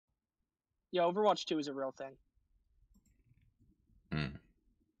Yeah, Overwatch 2 is a real thing. Hmm.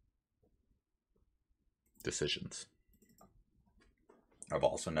 Decisions. I've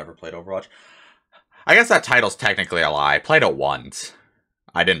also never played Overwatch. I guess that title's technically a lie. I played it once.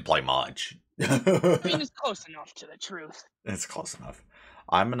 I didn't play much. I mean, it's close enough to the truth. It's close enough.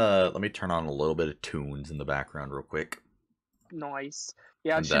 Let me turn on a little bit of tunes in the background real quick. Nice.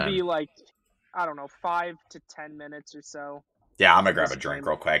 Yeah, it And should then, be like, I don't know, 5 to 10 minutes or so. yeah, I'm gonna Of the grab a drink stream.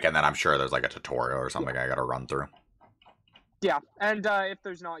 real quick, and then I'm sure there's like a tutorial or something Yeah. I gotta run through. Yeah, and if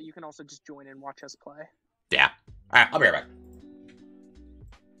there's not, you can also just join and watch us play. Yeah. Alright, I'll be right back.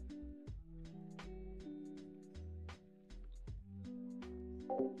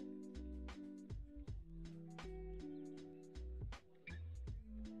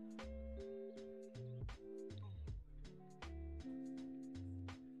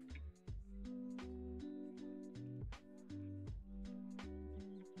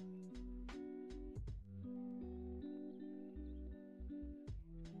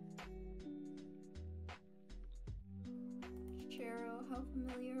 Cherro, how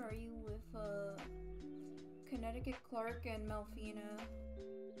familiar are you with Connecticut Clark and Malfina?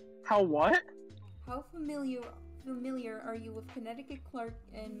 How what? How familiar are you with Connecticut Clark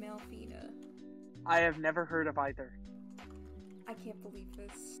and Malfina? I have never heard of either. I can't believe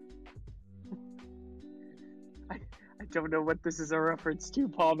this. I don't know what this is a reference to,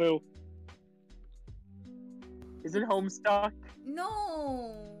 Pabu. Is it Homestuck?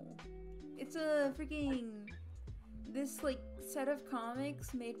 No! It's a freaking... this, like, set of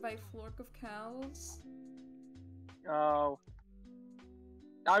comics made by Flork of Cows. Oh.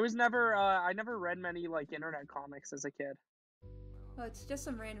 I never read many, like, internet comics as a kid. It's just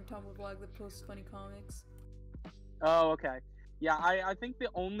some random Tumblr blog that posts funny comics. Oh, okay. Yeah, I think the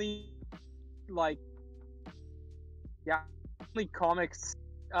only, like, only comics,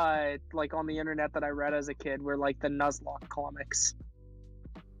 like, on the internet that I read as a kid were, like, the Nuzlocke comics.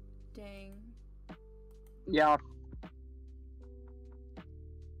 Dang. Yeah.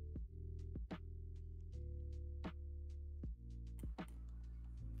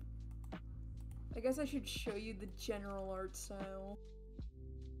 I guess I should show you the general art style.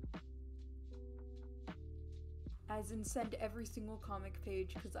 As in, send every single comic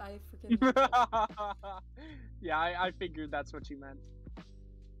page, because I freaking... Yeah, I figured that's what you meant.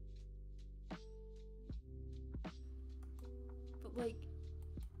 But, like...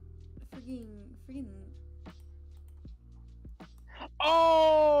 freaking...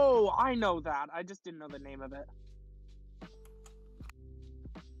 Oh! I know that. I just didn't know the name of it.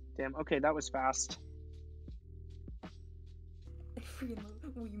 Damn, okay, that was fast. I freaking love...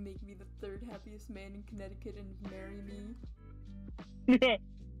 Will you make me the third happiest man in Connecticut and marry me?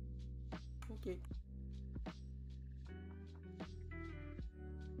 Okay.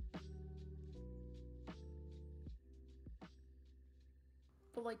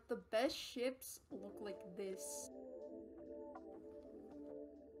 But, like, the best ships look like this.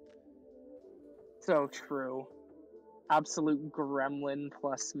 So true. Absolute gremlin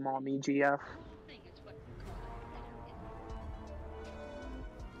plus mommy GF.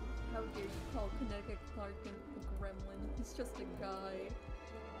 How dare you call Connecticut Clark a gremlin? He's just a guy.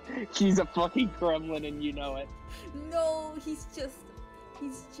 He's a fucking gremlin and you know it. No, he's just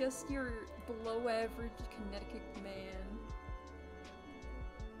your below average Connecticut man.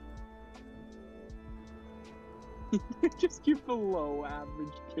 Just your below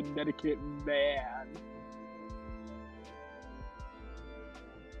average Connecticut man.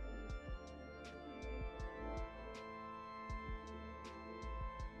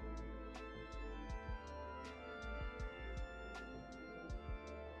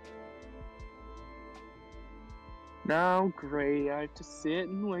 Now, great, I have to sit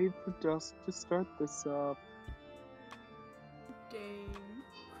and wait for dusk to start this up. Dang,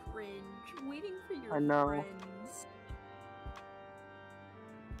 cringe. Waiting for your I know. friends.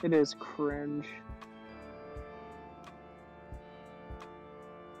 It is cringe.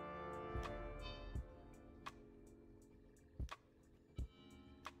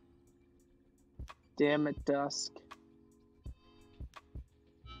 Damn it, Dusk.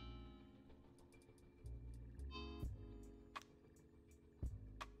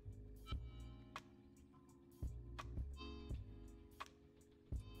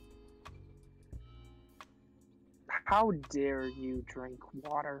 How dare you drink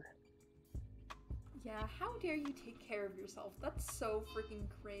water? Yeah, how dare you take care of yourself? That's so freaking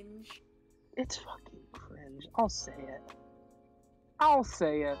cringe. It's fucking cringe. I'll say it. I'll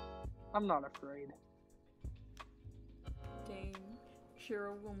say it. I'm not afraid. Dang,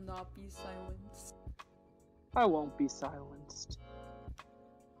 Cherro will not be silenced. I won't be silenced.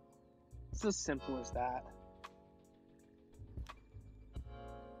 It's as simple as that.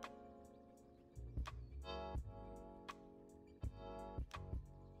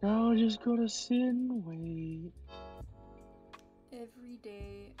 No, just go to sin, wait. Every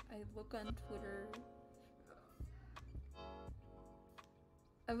day I look on Twitter.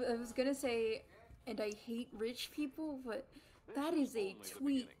 I was gonna say, and I hate rich people, but that is a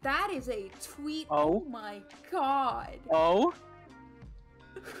tweet. That is a tweet. Oh. Oh my god. Oh?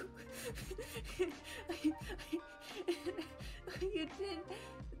 You did.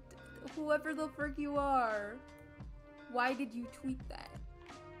 Whoever the frick you are, why did you tweet that?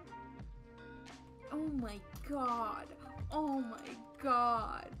 Oh my god. Oh my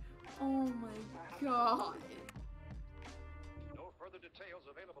god. Oh my god. No further details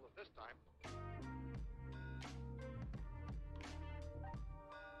available at this time.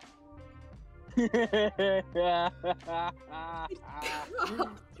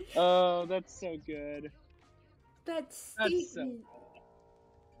 Oh, that's so good. That That's statement.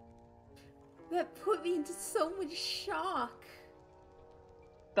 That put me into so much shock.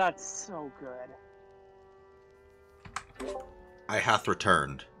 That's so good. I hath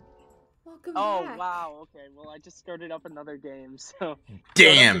returned. Welcome Oh, back. wow, okay. Well, I just started up another game, so...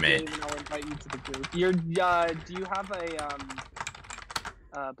 Damn start up the it! game and I'll invite you to the group. Do you have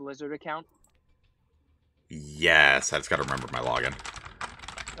a, Blizzard account? Yes, I just gotta remember my login.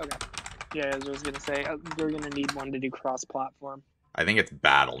 Okay. Yeah, as I was gonna say, we're gonna need one to do cross-platform. I think it's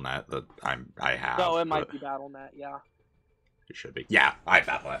BattleNet that I have. No, it might but be BattleNet, yeah. It should be. Yeah, I have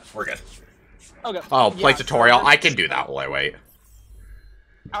BattleNet. We're good. Okay. Oh, play Yeah, tutorial. so I just- can do that while I wait.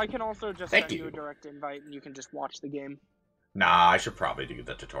 I can also just Thank send you you. a direct invite and you can just watch the game. Nah, I should probably do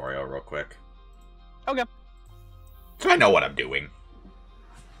the tutorial real quick. Okay. So I know what I'm doing.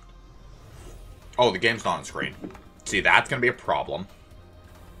 Oh, the game's not on screen. See, that's gonna be a problem.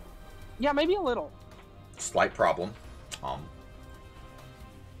 Yeah, maybe a little. Slight problem.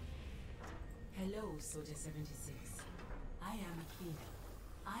 Hello, Soldier 76. I am Athena.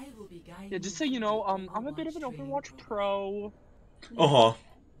 I will be guiding Yeah, just so you know, through the I'm a bit of an training Overwatch program. pro. Uh-huh.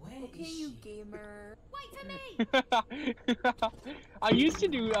 Where Okay, is you she? gamer. I used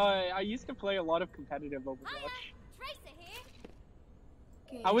to play a lot of competitive Overwatch.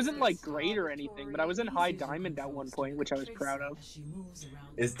 I wasn't like great or anything, but I was in high diamond at one point, which I was proud of. As she moves around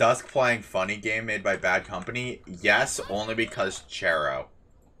Is Dusk playing funny game made by Bad Company? Yes, only because Cherro.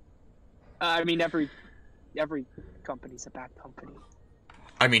 I mean, every company's a bad company.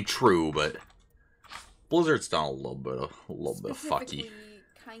 I mean, true, but Blizzard's done a little bit fucky. Specifically,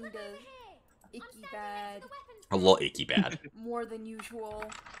 kind of icky bad, A little icky bad. more than usual.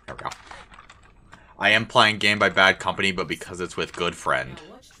 There we go. I am playing game by Bad Company, but because it's with good friend.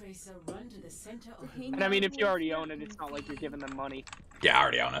 Now watch Tracer run to the center of Hang the And I mean, out if you with already your own it, it's not like you're giving them money. Yeah, I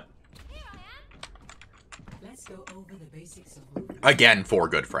already own it. Let's go over the basics of movement. Again, for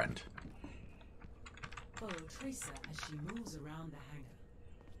good friend. Follow Tracer as she moves around the hangar.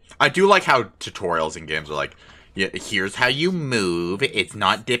 I do like how tutorials in games are like, yeah, here's how you move. It's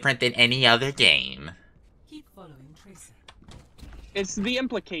not different than any other game. Keep following Tracer. It's the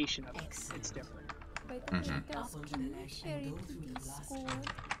implication of it. Excellent. It's different. By the way, Mhm. Gus, Up onto can the you left share and it go to through the blast Discord?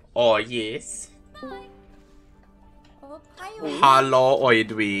 trap. Oh, yes. Oh, hi, Hello,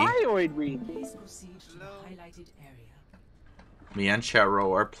 Oidwe. Hi, Oidweed. Please proceed to the highlighted area. Me and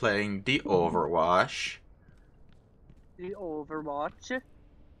Cherro are playing the Overwatch. The Overwatch.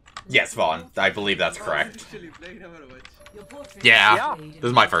 Yes, Vaughn. I believe that's correct. Your portrait Yeah, is Yeah. displayed this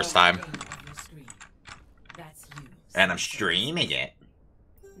is my in the first top time. pane of your screen. That's you. And I'm Soldier streaming it.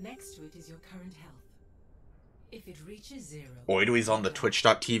 Next to it is your current health. If it reaches 0, Oidwe's on the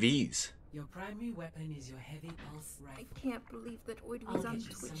Twitch.tvs. your primary weapon is your heavy pulse I rifle. can't believe that Oid I'll was on get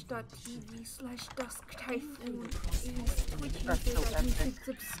you something to twitch.tv/dusktyphoon. It is Twitch That's so that you epic.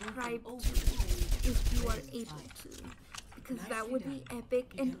 should subscribe to if you are able to. Because that would be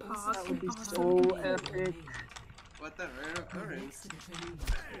epic and pog That would and be awesome. so and epic. What the Next to the training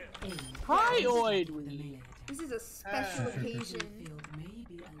aim. Hi, The Oidweed. melee attack. This is a special The occasion. field may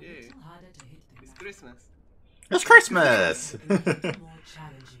be a little harder to hit than It's that. Christmas. It's Christmas! A little more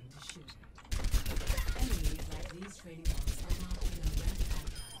challenging to shoot at. Enemies like these training balls are marked in a red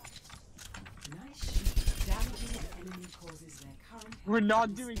outline. Nice shoot. Damaging the enemy causes their current We're health not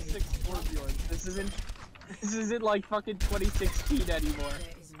to doing stay 6-4 This isn't like fucking 2016 anymore.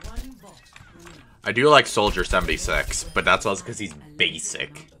 There is one bot remaining. I do like Soldier 76, but that's also because he's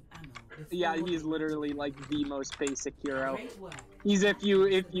basic. Yeah, he's literally like the most basic hero. Great work. He's if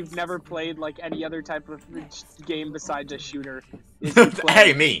you've never played like any other type of game besides a shooter. Is you play,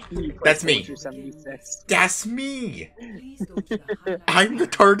 Hey, me. you play That's me. Soldier 76. That's me. Please go to the highlight I'm the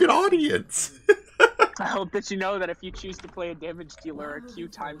target audience. I hope that you know that if you choose to play a damage dealer, While a queue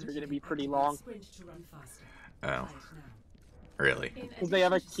moving times are forward, going to be pretty activate long. sprint to run faster. Oh, Try it now. really? In Because they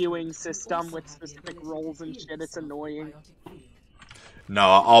have a addition to sprint, queuing you system also with have the specific ability to roles and heal shit. It's yourself with annoying. biotic field. No,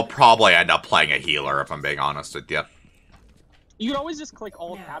 I'll probably end up playing a healer if I'm being honest with you. You can always just click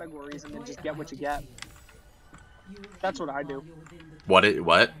all Now, categories and then deploy just a get what you biotic get. field. You will That's heal what I do. while you're within the What target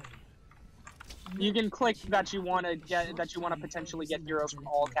what? area. You can Note click that you have want to a get short that you want to time potentially before get using heroes from that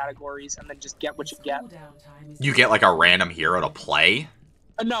all ability. categories and then just get what you Its get. cooldown time is You get like a random hero to play?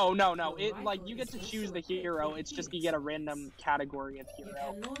 No. It like you get to choose the hero. It's just you get a random category of You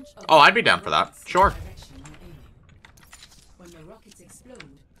hero. can launch a Oh, I'd be rocket down for that. rockets in Sure. the direction you're aiming. When the rockets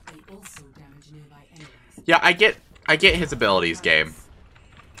explode, they also damage nearby enemies. Yeah, I get his abilities, game.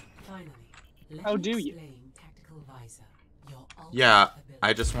 Finally, let Oh, me do you? explain Tactical Visor, your ultimate Yeah, ability.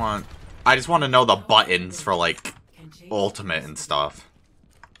 I just want to know the buttons for like Can change ultimate and stuff.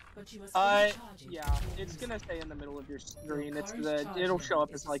 But you must fully charge it Yeah, before it's using gonna it. stay in the middle of your screen. Your It's current the charge it'll show level up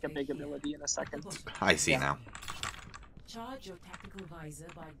is as like a to big stay here, ability in a at the second. bottom. I see Yeah. now. Charge your Tactical Visor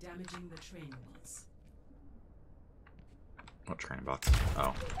by damaging the training bots. What training bots?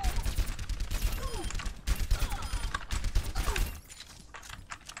 Oh.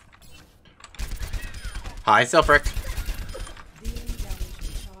 Hi, Silfric. Dealing damage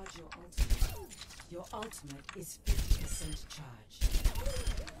will charge your ultimate. Your ultimate is 50% charged.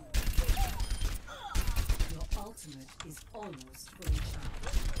 Your ultimate is almost fully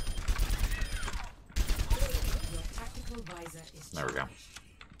charged. Your Tactical Visor is charged. There we go.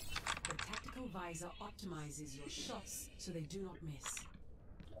 The Tactical Visor optimizes your shots so they do not miss.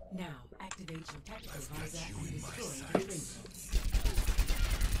 Now, activate your Tactical Visor and destroy the training bots.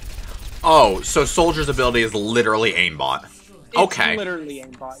 Oh, so Soldier's ability is literally aimbot. It's Okay. literally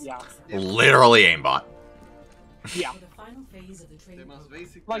aimbot. Yeah. Literally aimbot. Yeah. For the final phase of the training The most program,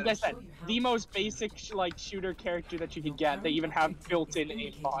 basic Like I test. said, the most basic like shooter character that you could get. They even have built-in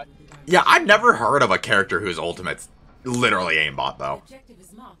aimbot. Yeah, I've never heard of a character whose ultimate's literally aimbot though.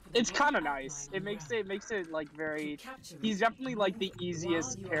 It's kind of nice. It makes it like very. He's definitely like the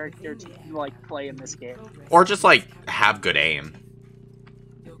easiest character to like play in this game. Or just like have good aim.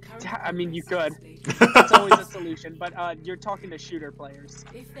 I mean, you could. It's always a solution, but you're talking to shooter players.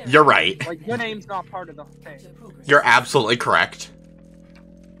 You're right. Like good aim's not part of the thing. You're absolutely correct.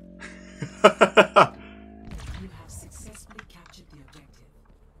 You have successfully captured the objective.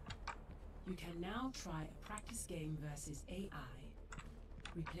 You can now try a practice game versus AI.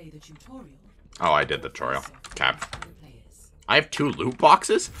 Replay the tutorial. Oh, I did the tutorial. Okay. For the players. I have 2 loot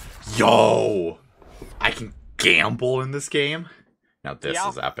boxes? Yo! I can gamble in this game? Now this Yeah.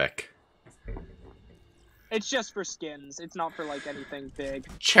 is epic. It's just for skins. It's not for like anything big.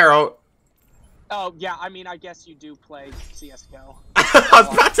 Cherro... Oh yeah, I mean, I guess you do play CS:GO. I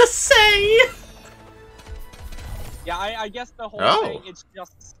was about to say! Yeah, I guess the whole Oh. thing, it's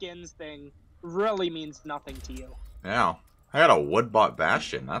just skins thing, really means nothing to you. Yeah. I got a wood-bought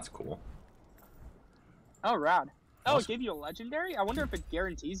Bastion. That's cool. Oh, rad. Oh, That's- it gave you a legendary? I wonder if it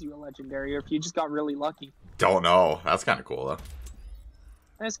guarantees you a legendary or if you just got really lucky. Don't know. That's kind of cool, though.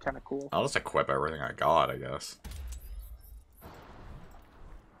 That's kind of cool. I'll just equip everything I got, I guess.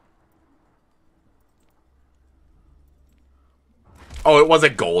 Oh, it was a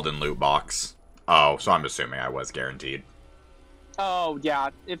golden loot box. Oh, so I'm assuming I was guaranteed. Oh, yeah,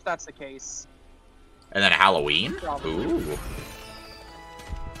 if that's the case. And then Halloween? Probably. Ooh.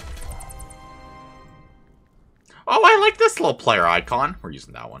 Oh, I like this little player icon. We're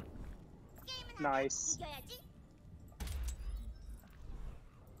using that one. Nice.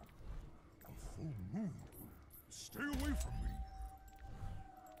 Stay away from me.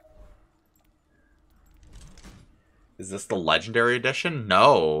 Is this the legendary edition?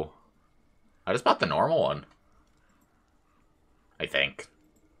 No. I just bought the normal one. I think.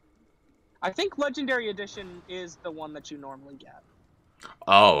 I think legendary edition is the one that you normally get.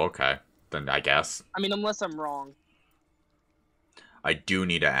 Oh, okay. Then I guess. I mean, unless I'm wrong. I do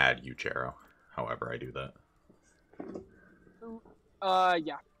need to add you, Cherro. However I do that.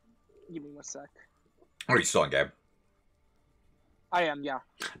 Yeah. Give me 1 sec. Are you still in game? I am, yeah.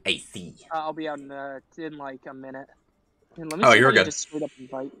 I see. I'll be out in like a minute. And let me Oh, see if you're I can good. just straight up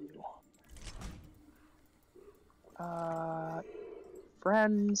invite you.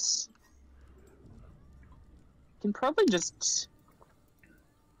 Friends. Can probably just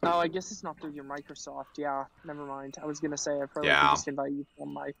Oh, I guess it's not through your Microsoft. Yeah, never mind. I was gonna say I probably Yeah. could just invite you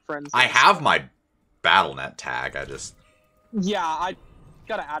from my friends. I list. have my BattleNet tag. I just. Yeah, I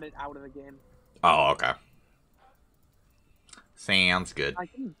gotta add it out of the game. Oh, okay. Sounds good. I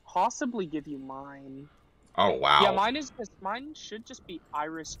can possibly give you mine. Oh wow. Yeah, mine should just be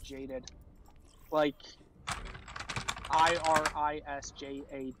Iris Jaded, like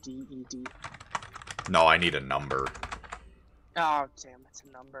IRISJADED. No, I need a number. Oh damn, it's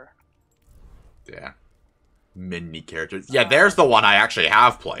a number. Yeah. Mini characters. Yeah, there's the one I actually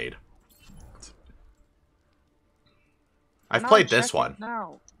have played. I've played this one.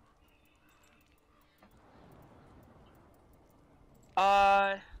 No.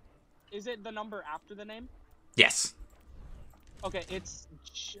 Is it the number after the name? Yes. Okay, it's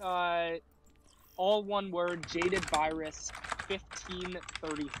all one word, Jaded Virus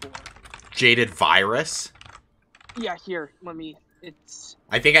 1534. Jaded Virus? Yeah, here, let me, it's...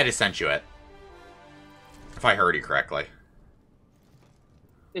 I think I just sent you it. If I heard you correctly.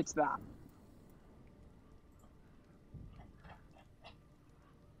 It's that.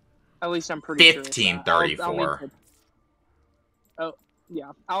 At least I'm pretty sure. 1534. Oh,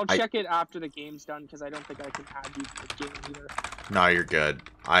 yeah. I'll check it after the game's done, because I don't think I can add you to the game either. No, you're good.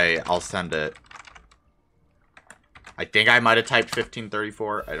 I'll send it. I think I might have typed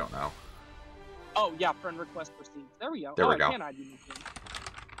 1534. I don't know. Oh, yeah, friend request proceeds. There we go. There we go. I can add you to the game.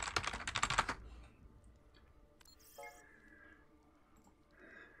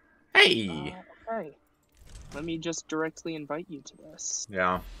 Hey! Okay. Let me just directly invite you to this.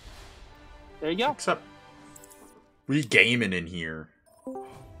 Yeah. There you go. Except, we gaming in here.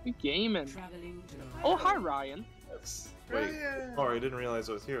 We gaming. Traveling to the Oh, hi, Ryan. Wait, sorry, I didn't realize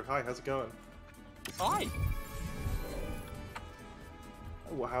I was here. Hi, how's it going? Hi.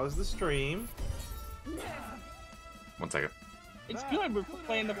 Well, how's the stream? 1 second. It's good. We're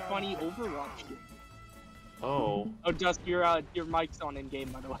playing the funny Overwatch game. Oh, Oh, Dust, your mic's on in game,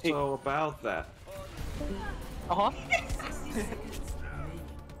 by the way. so about that. Uh-huh.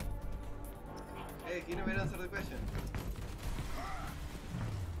 Hey, can you answer the question?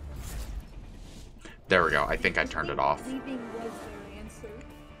 There we go. I think I turned it off. Leaving was their answer.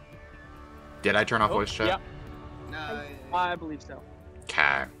 Did I turn off voice chat? Yeah, No, I believe so. Okay.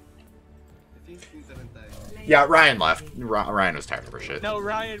 I think things haven't died. Yeah, Ryan left. Ryan was tired of her shit. No,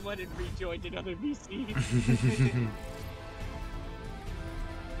 Ryan went and rejoined another VC.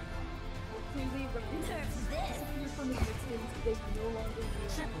 Clearly, disappear from existence because no longer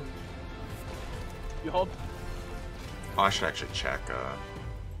here. You hope? Oh, I should actually check.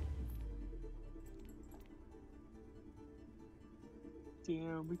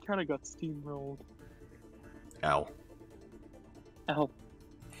 Damn, we kind of got steamrolled. L. Oh.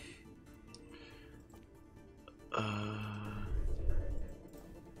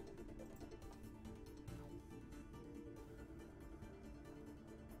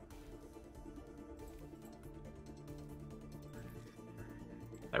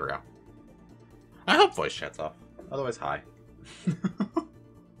 There we go. I hope voice chat's off. Otherwise, hi.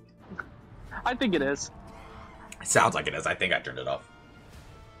 I think it is. It sounds like it is. I think I turned it off.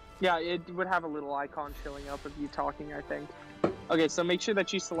 Yeah, it would have a little icon showing up of you talking, I think. Okay, so make sure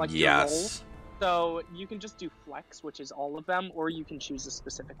that you select your role. Yes. So you can just do flex, which is all of them, or you can choose a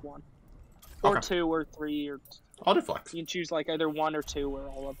specific one. Or Okay. 2 or 3, or I'll do flex. you can choose like either 1 or 2 or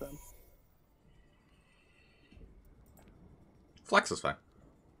all of them. Flex is fine.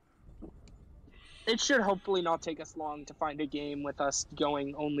 It should hopefully not take us long to find a game with us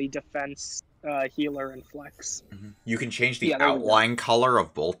going only defense, healer, and flex. You can change the Yeah, there we go. outline color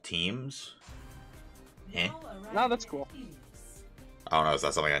of both teams. Eh. No, that's cool. I don't know. Is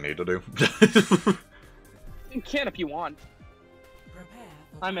that something I need to do? You can if you want.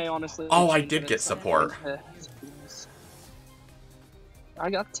 I may honestly. Oh, I change did it get at some support. point. I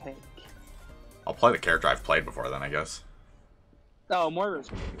got tank. I'll play the character I've played before then, I guess. Oh, Moira's.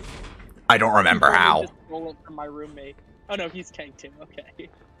 I don't remember Probably how. just stole it from my roommate. Oh no, he's tank too. Okay.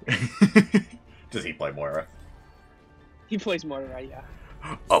 Does he play Moira? He plays Moira, yeah.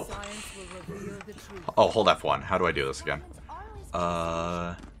 Oh. Science will reveal the truth. Oh, hold F1. How do I do this again?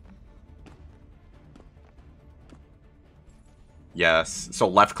 Yes. So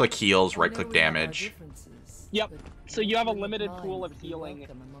left click heals, right click damage. Yep. So you have a limited pool of healing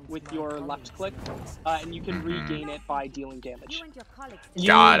with your left click, and you can regain it by dealing damage.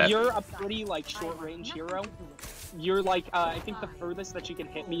 Got it. You're a pretty like short range hero. You're like I think the furthest that you can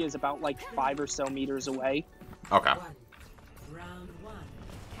hit me is about like 5 or so meters away. Okay. Round 1.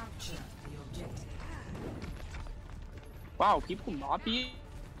 Capture the objective. Wow, people not being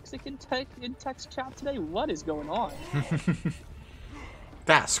toxic in text chat today. What is going on?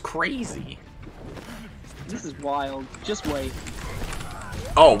 That's crazy. This is wild. Just wait.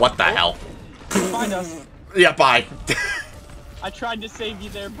 Oh, what the hell? Find us. Yeah, bye. I tried to save you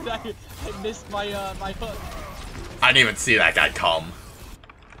there, but I missed my my hook. I didn't even see that guy come.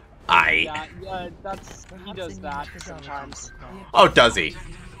 Yeah, he does that sometimes. Oh, does he?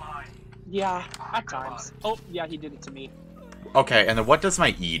 Yeah, at times. Oh, yeah, he did it to me. Okay, and then what does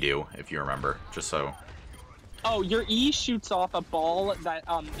my E do, if you remember? Just so... Oh, your E shoots off a ball that,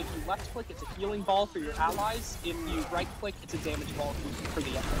 if you left click, it's a healing ball for your allies. If you right click, it's a damage ball for the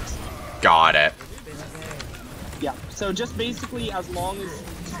enemies. Got it. Yeah, so just basically, as long as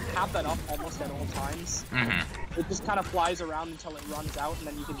you have that up almost at all times, it just kind of flies around until it runs out, and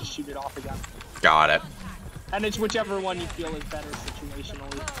then you can just shoot it off again. Got it. And it's whichever one you feel is better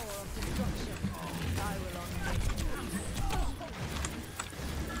situationally.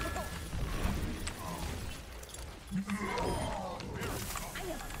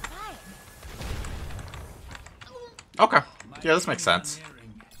 Okay. Yeah, this makes sense.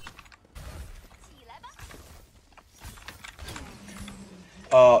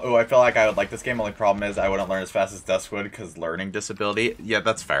 Oh, I feel like I would like this game. Only problem is I wouldn't learn as fast as Dusk would because learning disability. Yeah,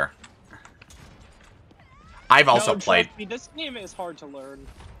 that's fair. I've also played. Trust me, this game is hard to learn.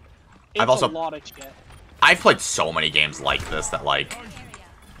 I've also a lot of shit. I've played so many games like this that like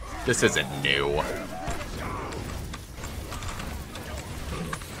this isn't new.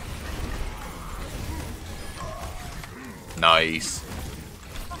 Nice.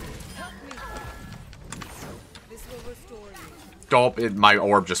 Dope, my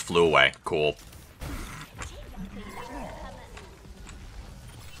orb just flew away. Cool.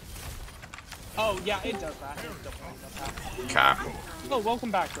 Oh, yeah, it does that. It definitely does that. Okay. Oh,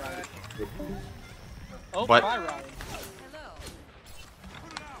 welcome back, Ryan. Oh, What? bye, Ryan.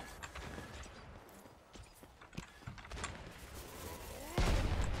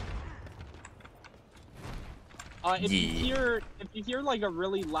 If you hear like a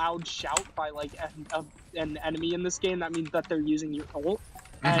really loud shout by like an enemy in this game, that means that they're using your ult.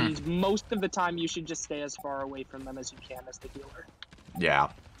 And most of the time, you should just stay as far away from them as you can as the healer. Yeah.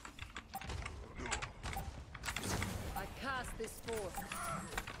 I cast this forth.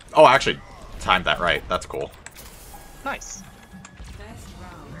 Oh, I actually timed that right. That's cool. Nice.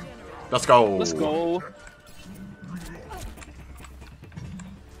 Let's go. Let's go.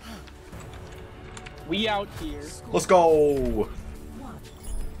 We out here. Let's go.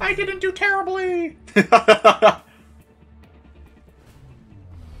 I didn't do terribly. Yeah,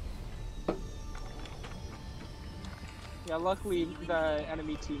 luckily the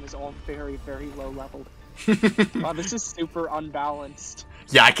enemy team is all very, very low level. Wow, this is super unbalanced.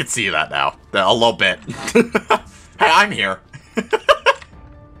 Yeah, I can see that now. A little bit. Hey, I'm here.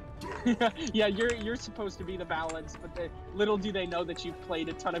 Yeah, you're supposed to be the balance, but little do they know that you've played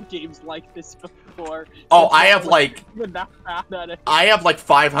a ton of games like this before. Oh, I have like that bad at it. I have like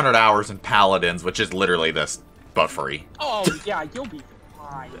 500 hours in Paladins, which is literally this, but free. Oh yeah, you'll be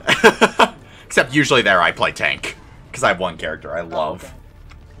fine. Except usually there I play tank because I have one character I love.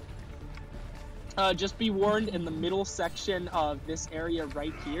 Oh, okay. Just be warned, in the middle section of this area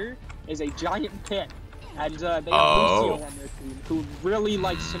right here is a giant pit. And they have Lucio on their team, who really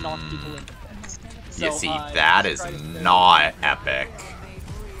likes to knock people into pits. So, you see, that is not epic.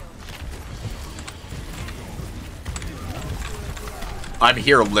 I'm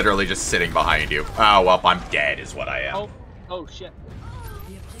here literally just sitting behind you. Oh, well, I'm dead is what I am. Oh shit.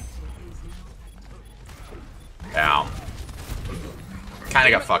 Yeah.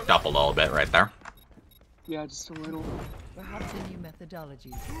 Kind of got fucked up a little bit right there. Yeah, just a little. Perhaps a new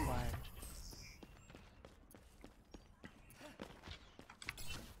methodology is required.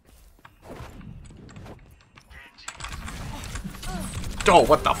 Oh,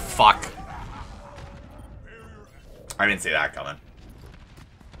 what the fuck? I didn't see that coming.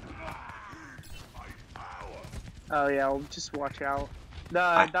 Oh yeah, well, just watch out.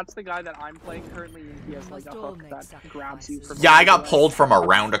 That's the guy that I'm playing currently, and he has like a hook that grabs you from. Yeah, I got pulled from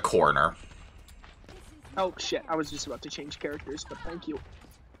around a corner. Oh shit, I was just about to change characters, but thank you.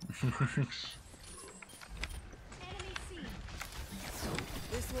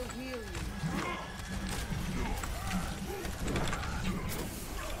 This will heal you.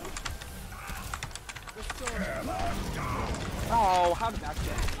 Oh, how did that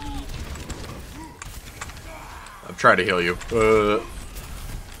get me? I'm trying to heal you.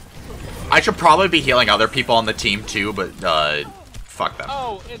 I should probably be healing other people on the team too, but fuck them.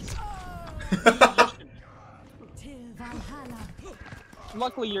 Oh, it's.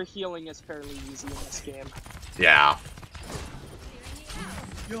 Luckily, your healing is fairly easy in this game. Yeah.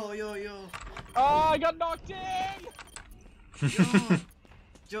 Yo. Oh, I got knocked in!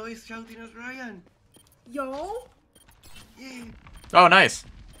 Joe is shouting at Ryan. Yo? Yeah. Oh, nice.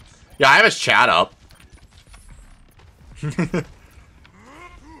 Yeah, I have his chat up.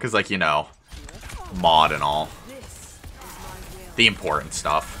 Because, like, you know, mod and all. The important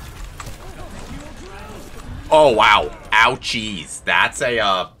stuff. Oh, wow. Ouchies. That's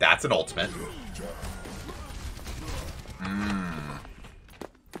an ultimate.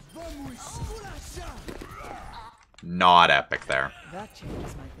 Not epic there. That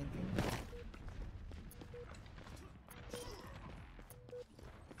changes my thinking.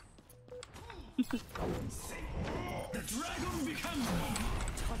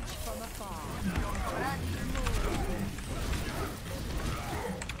 Touch from afar.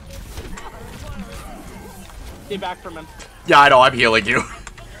 Stay back from him. Yeah, I know. I'm healing you.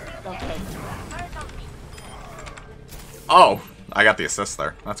 Okay. Oh, I got the assist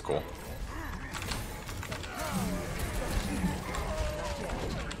there. That's cool.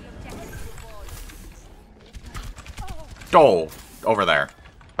 Oh, over there.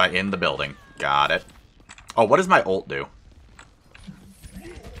 In the building. Got it. Oh, what does my ult do?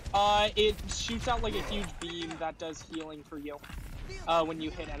 It shoots out like a huge beam that does healing for you. When you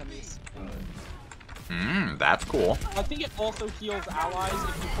hit enemies. That's cool. I think it also heals allies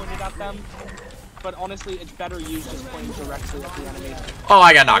if you point it at them. But honestly, it's better used just pointing directly at the enemy. Oh,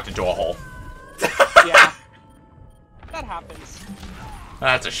 I got knocked into a hole. Yeah. That happens.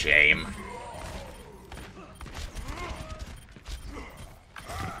 That's a shame.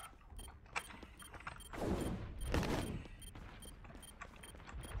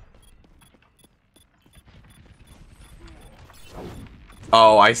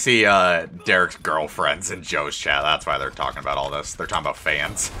 Oh, I see Derek's girlfriends in Joe's chat. That's why they're talking about all this. They're talking about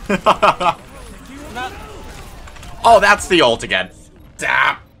fans. Oh, that's the ult again.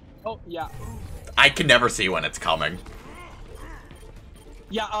 Damn. Oh, yeah. I can never see when it's coming.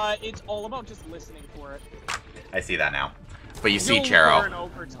 Yeah, it's all about just listening for it. I see that now. But you see, You'll Cherro. learn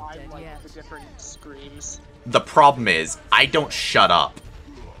over time, like, the different screams. The problem is, I don't shut up.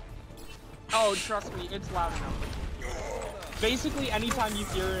 Oh, trust me, it's loud enough. Basically, anytime you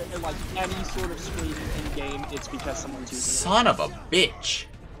hear, like, any sort of scream in-game, it's because someone's using it. Son of a bitch.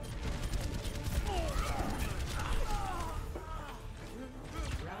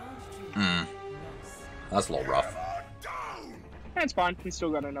 That's a little rough. That's fine. We still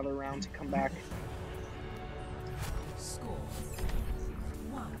got another round to come back. Score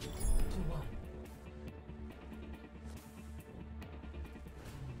 1-1.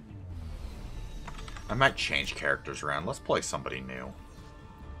 I might change characters around. Let's play somebody new.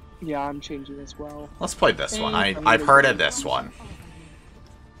 Yeah, I'm changing as well. Let's play this one. I've heard of this one.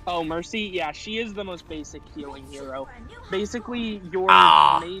 Oh, Mercy? Yeah, she is the most basic healing hero. Basically, your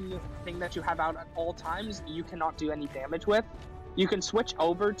main thing that you have out at all times, you cannot do any damage with. You can switch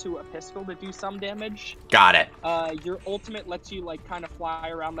over to a pistol to do some damage. Got it. Your ultimate lets you, like, kind of fly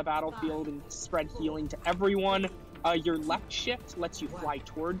around the battlefield and spread healing to everyone. Your left shift lets you fly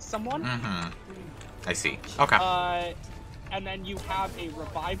towards someone. I see. Okay. And then you have a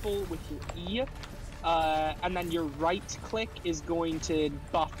revival with your E. And then your right click is going to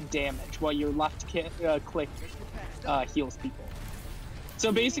buff damage, while your left click heals people.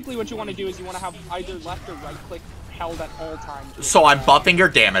 So basically what you want to do is you want to have either left or right click held at all times. So I'm buffing your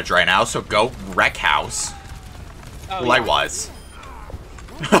damage right now, so go wreck house. Oh, well, yeah. I was.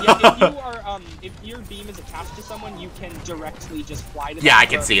 Yeah, if you are, if your beam is attached to someone, you can directly just fly to them. Yeah, I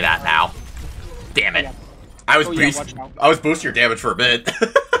can see that now. Damn it. Yeah. I was I was boosting your damage for a bit.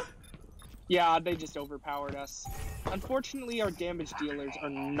 Yeah, they just overpowered us. Unfortunately, our damage dealers are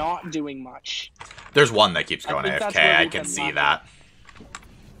not doing much. There's one that keeps going think that's AFK. where I we've can been see lacking. that.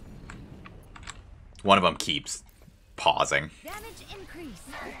 One of them keeps pausing. Damage increase.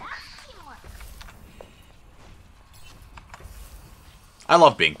 I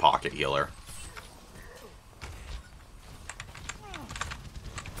love being pocket healer.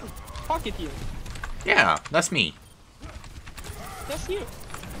 Pocket heal. Yeah, that's me. That's you.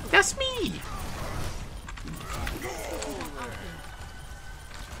 That's me.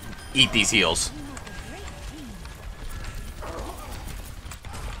 Eat these heals.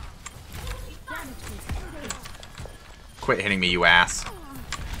 Quit hitting me, you ass.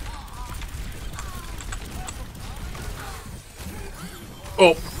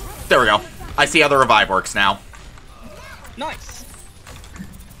 Oh, there we go. I see how the revive works now. Nice.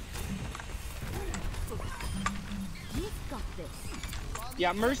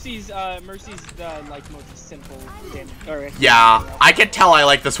 Yeah, Mercy's the like most simple damage. Yeah, I can tell I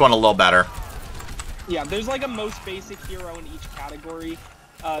like this one a little better. Yeah, there's like a most basic hero in each category.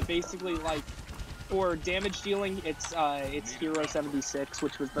 Basically, like for damage dealing, it's Cherro19,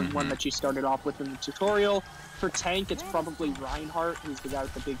 which was the one that you started off with in the tutorial. For tank, it's probably Reinhardt, who's the guy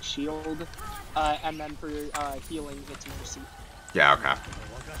with the big shield. And then for healing, it's Mercy. Yeah, okay.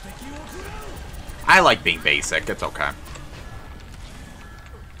 I like being basic. It's okay.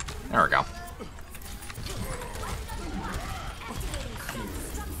 There we go.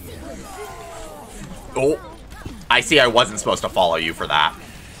 Oh, I see I wasn't supposed to follow you for that.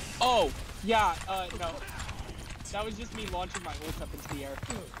 Oh, yeah, no. That was just me launching my ult up into the air.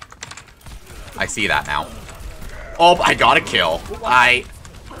 I see that now. Oh, I got a kill.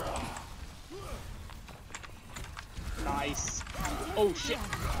 Nice. Oh, shit.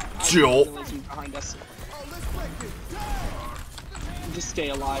 Joel. Behind us. Just stay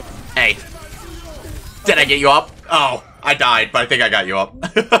alive. Hey. Did I get you up? Oh, I died, but I think I got you up.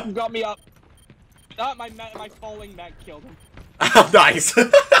 You got me up. Ah, my falling mech killed him. Nice.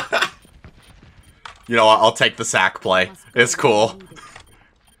 You know what? I'll take the sack play. It's cool.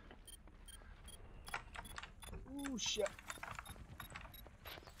 Oh, shit.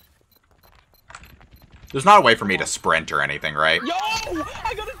 There's not a way for me to sprint or anything, right? Yo!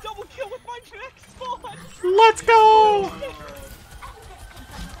 I got a double kill with my mech spawn! Let's go!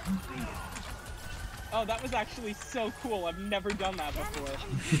 Oh, that was actually so cool. I've never done that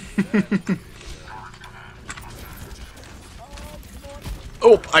before.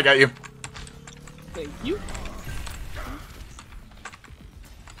 Oh, I got you. Thank you.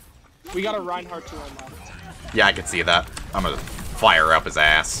 We got a Reinhardt to our left. Yeah, I can see that. I'm gonna fire up his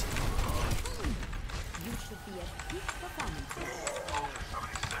ass.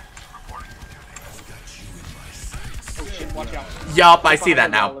 Oh shit, watch out. Yup, I see that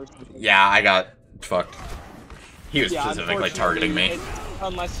now. Yeah, I got fucked. He was specifically targeting me.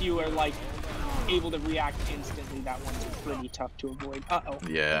 Unless you are, like, able to react instantly, that one's pretty tough to avoid. Uh-oh.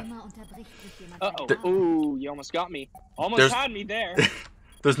 Yeah. Uh-oh. Ooh, you almost got me. Almost had me there.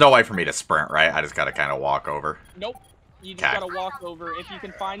 There's no way for me to sprint, right? I just gotta kind of walk over. Nope. You just gotta walk over. If you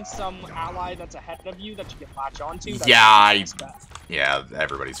can find some ally that's ahead of you that you can latch onto, that's yeah,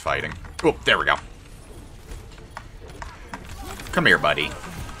 everybody's fighting. Oh, there we go. Come here, buddy.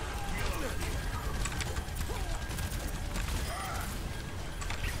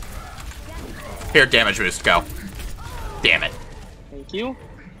 Here, damage boost, go. Damn it. Thank you.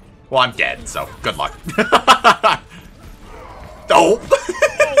 Well, I'm dead, so good luck. Oh!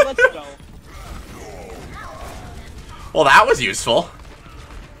 Oh, let's go. Well, that was useful.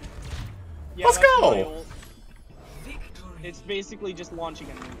 Yeah, let's go! It's basically just launching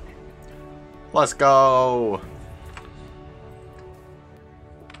a nuke. Let's go!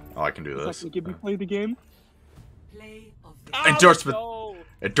 Oh, I can do this. Can you play the game?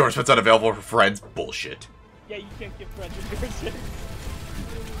 Endorsements unavailable for friends. Bullshit. Yeah, you can't give friends endorsements.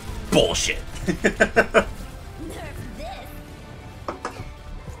 Bullshit.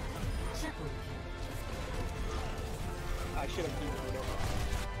 I should have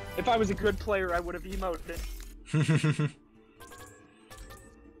emoted. If I was a good player, I would have emoted.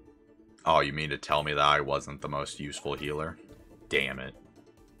 Oh, you mean to tell me that I wasn't the most useful healer? Damn it.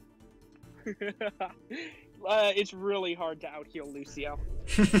 It's really hard to out-heal Lucio.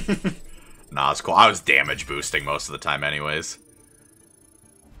 Nah, it's cool. I was damage boosting most of the time anyways.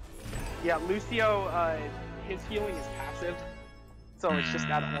 Yeah, Lucio, his healing is passive. So it's just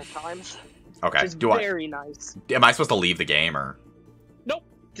at all times. Okay, Which is very nice. Am I supposed to leave the game, or...? Nope,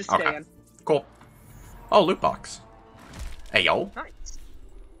 just stay in. Cool. Oh, loot box. Hey, yo. Nice.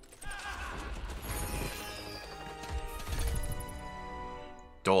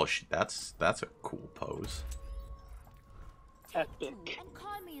 Dosh, that's a cool pose. Epic. And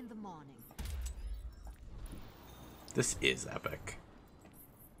call me in the morning. This is epic.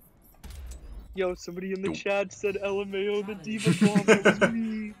 Yo, somebody in the chat said LMAO the Diva Bomb. That was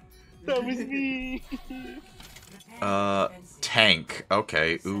me. That was me. Tank.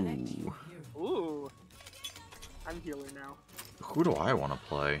 Okay, ooh. Ooh. I'm healer now. Who do I want to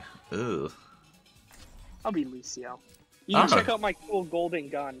play? Ugh. I'll be Lucio. You can check out my cool golden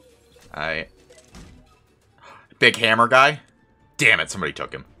gun. Big hammer guy? Damn it, somebody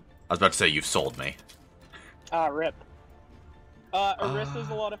took him. I was about to say, you've sold me. Ah, rip. Arissa's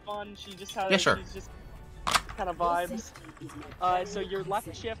a lot of fun. She just has, she's just kind of vibes. So your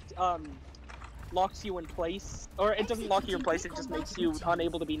left shift, locks you in place. Or it doesn't lock you in place, it just makes you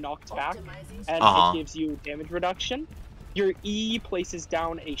unable to be knocked back. And it gives you damage reduction. Your E places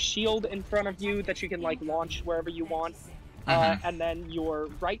down a shield in front of you that you can, like, launch wherever you want. And then your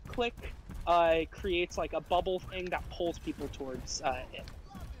right click creates, like, a bubble thing that pulls people towards it.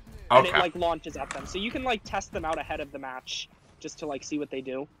 And it, like, launches at them. So you can, like, test them out ahead of the match, just to, like, see what they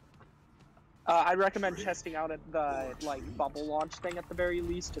do. I'd recommend testing out the like bubble launch thing at the very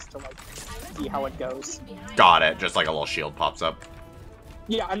least, just to like see how it goes. Got it. Just like a little shield pops up.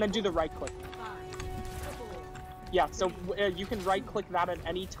 Yeah, and then do the right click. Yeah, so you can right click that at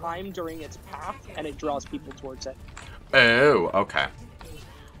any time during its path, and it draws people towards it. Oh, okay.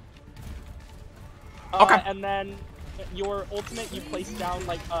 Okay. And then your ultimate, you place down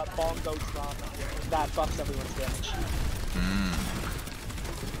like a bongo drum that buffs everyone's damage.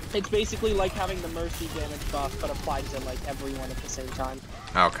 It's basically like having the mercy damage buff, but applied to like everyone at the same time.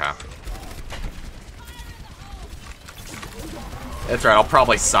 Okay. That's right, I'll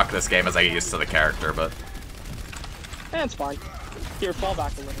probably suck this game as I get used to the character, but... It's fine. Here, fall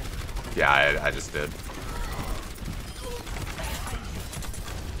back a little. Yeah, I just did.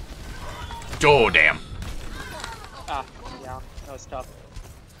 Oh, damn. Ah, yeah, that was tough.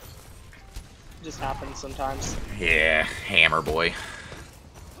 It just happens sometimes. Yeah, hammer boy.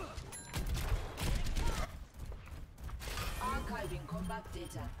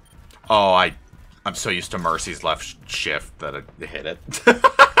 Oh, I'm so used to Mercy's left shift that I hit it.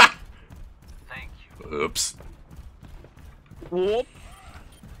 Thank you. Oops. Whoop.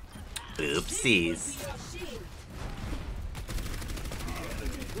 Oopsies.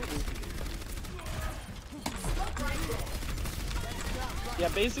 Yeah,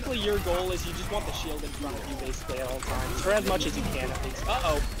 basically your goal is you just want the shield in front of you basically at all times, or as much as you can at least.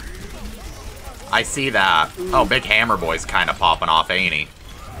 Uh-oh. I see that. Oh, Big Hammer Boy's kind of popping off, ain't he?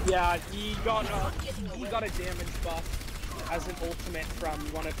 Yeah, he got a damage buff as an ultimate from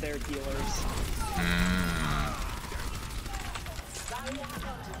one of their healers.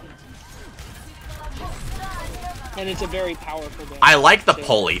 And it's a very powerful damage. I like the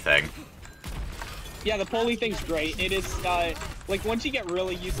pulley thing. Yeah, the pulley thing's great. It is, like, once you get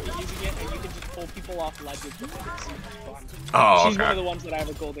really used to using it, and you can just pull people off ledges with it, it's super fun. Oh, She's okay. one of the ones that I have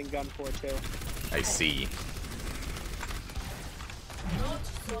a golden gun for, too. I see.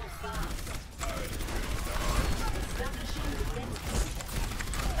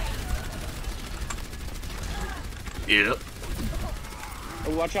 Yep.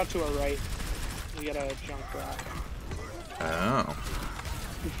 Oh, watch out to her right. You got a junk rat. Oh.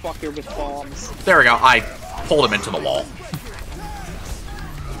 You fuck her with bombs. There we go. I pulled him into the wall.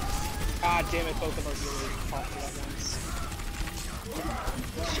 Ah, damn it, both of our healers popped at once.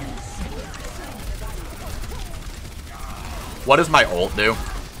 What does my ult do?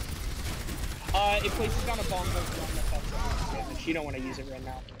 It places down a bomb that affects damage. You don't want to use it right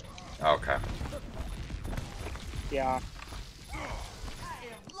now. Okay. Yeah.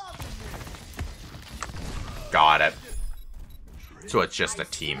 Got it. So it's just a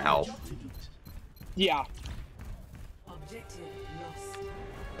team help. Yeah. Objective lost.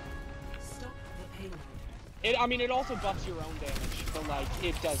 Stop the payload. I mean, it also buffs your own damage, but, like,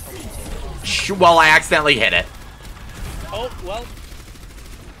 it does help you too. Well, I accidentally hit it. Oh, well.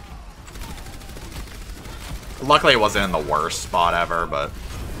 Luckily, it wasn't in the worst spot ever, but...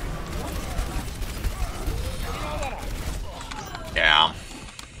 Yeah.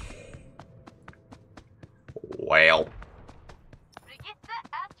 Well.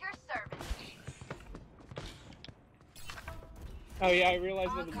 Oh yeah, I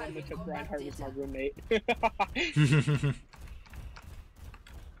realized that the one that took Reinhardt was my roommate.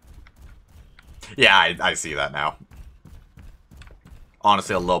 Yeah, I see that now.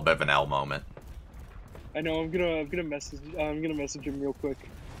 Honestly, a little bit of an L moment. I know. I'm gonna message him real quick.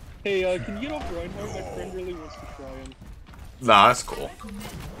 Hey, can you get off Reinhardt? My friend really wants to try him. No, that's cool.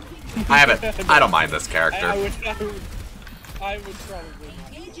 I don't mind this character. I would probably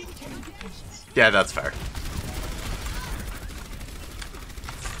not. Yeah, that's fair.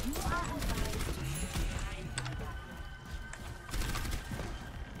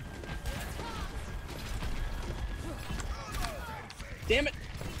 Damn it!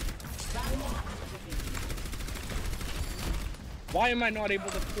 Why am I not able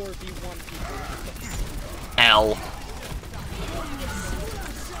to 4v1 people like this? L.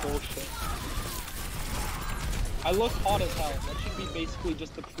 Bullshit. I look hot as hell. That should be basically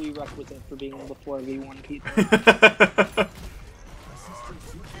just the prerequisite for being able to 4v1 people.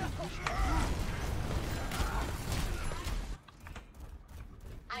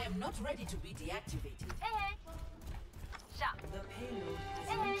 I am not ready to be deactivated. The payload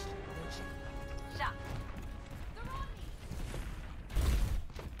has reached the checkpoint.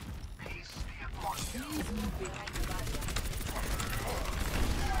 Please move behind the barrier.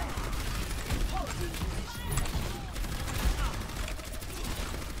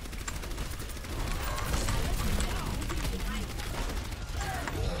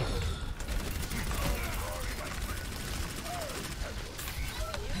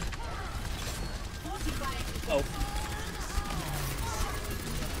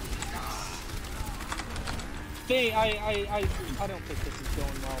 think I don't think this is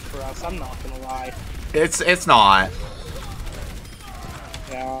going well for us. I'm not gonna lie. It's not.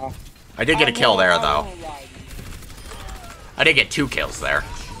 Yeah. I did get a kill there, I though. won't lie. I did get 2 kills there.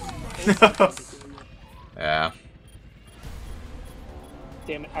 Yeah.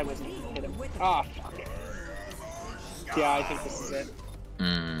 Damn it, I wasn't gonna hit him. Ah, fuck it. Yeah, I think this is it.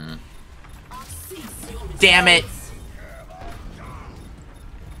 Damn it!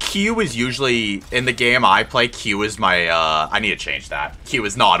 Q is usually, in the game I play, Q is my, I need to change that. Q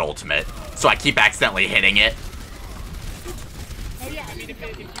is not ultimate, so I keep accidentally hitting it. Oh yeah, I mean, if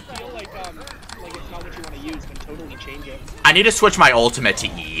you feel like it's not what you want to use, then totally change it. I need to switch my ultimate to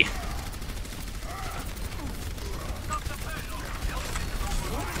E.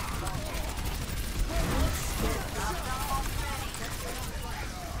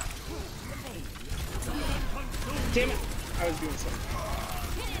 Damn it! I was doing something.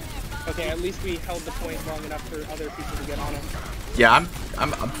 Okay, at least we held the point long enough for other people to get on him. Yeah,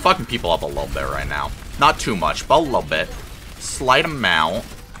 I'm fucking people up a little bit right now. Not too much, but a little bit. Slight amount.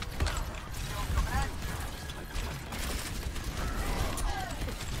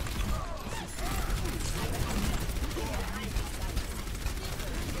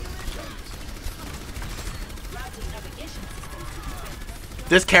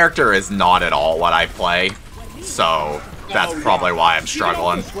 This character is not at all what I play, so that's probably why I'm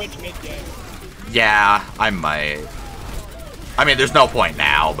struggling. Yeah, I might. I mean, there's no point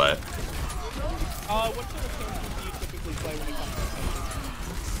now, but... What sort of characters do you typically play when it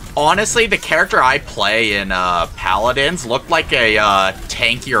comes to... Honestly, the character I play in Paladins looked like a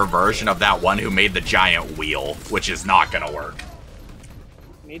tankier version of that one who made the giant wheel, which is not gonna work.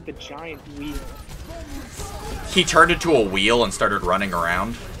 Made the giant wheel. He turned into a wheel and started running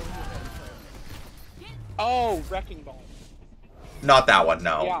around. Oh, Wrecking Ball. Not that one,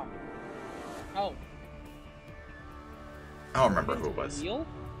 no. Yeah. Oh. I don't remember who it was. Wheel?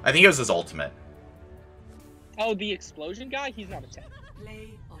 I think it was his ultimate. Oh, the explosion guy? He's not a tank.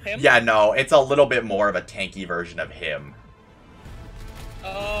 Him? Yeah, no, it's a little bit more of a tanky version of him.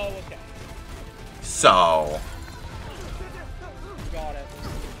 Oh, okay. So... Got it.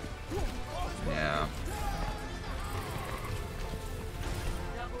 Yeah.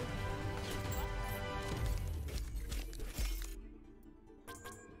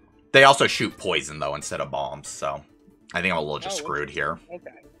 They also shoot poison, though, instead of bombs, so... I think I'm a little just screwed here.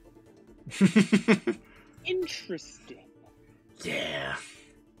 Okay. Interesting. Yeah.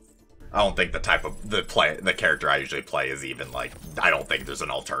 I don't think the type of... The character I usually play is even, like... I don't think there's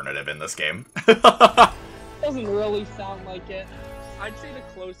an alternative in this game. Doesn't really sound like it. I'd say the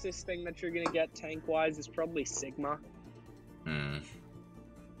closest thing that you're gonna get tank-wise is probably Sigma.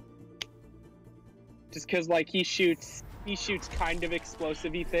 Just because, like, he shoots kind of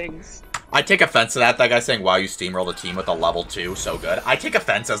explosive-y things. I take offense to that guy saying, wow, you steamrolled a team with a level 2, so good. I take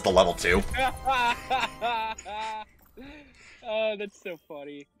offense as the level 2. Oh, that's so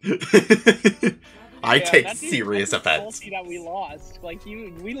funny. I take serious offense. Salty that we lost. Like,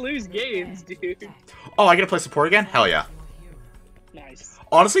 we lose games, dude. Oh, I get to play support again? Hell yeah. Nice.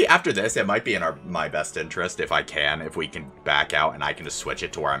 Honestly, after this, it might be in my best interest if we can back out and I can just switch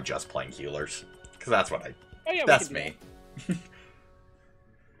it to where I'm just playing healers. Because that's what that's me.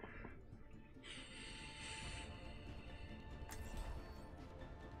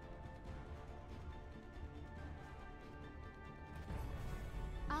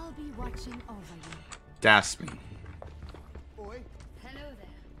 I'll be watching over you. That's me. Hello there.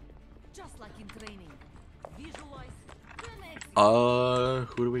 Just like in training. Visualize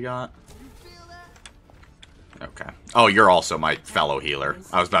Who do we got? Okay. Oh, you're also my fellow healer.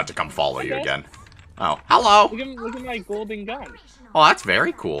 I was about to come follow you again. Oh, hello! Look at my golden gun. Oh, that's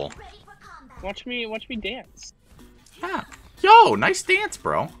very cool. Watch me dance. Yeah. Yo, nice dance,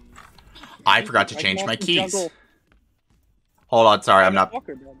 bro. I forgot to change my keys. Hold on, sorry, I'm not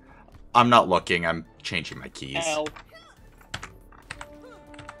looking. I'm changing my keys. L.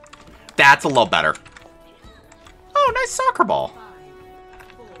 That's a little better. Oh, nice soccer ball.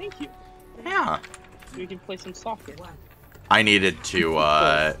 Thank you. Yeah. We can play some soccer. I needed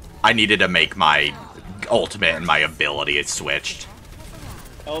to make my ultimate and my ability switched.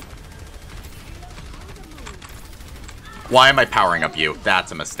 Oh. Why am I powering up you?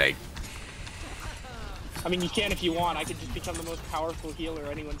 That's a mistake. I mean, you can if you want. I could just become the most powerful healer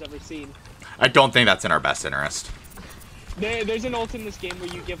anyone's ever seen. I don't think that's in our best interest. There's an ult in this game where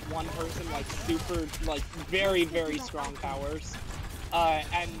you give one person, like, super, like, very, very strong powers.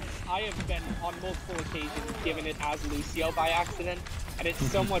 And I have been on multiple occasions given it as Lucio by accident, and it's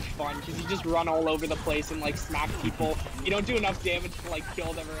so much fun because you just run all over the place and like smack people. You don't do enough damage to like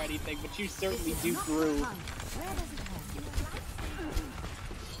kill them or anything, but you certainly do groove.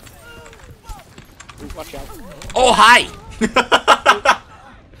 Ooh, watch out. Oh, hi!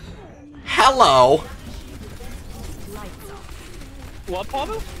 Hello! What,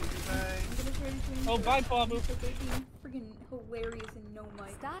 Pablo? Oh, bye, Pablo. Freaking hilarious and no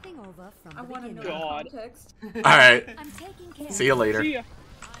mic. Starting over from I the want to know beginning. the God. context. Alright. I'm taking care. See you later. See ya.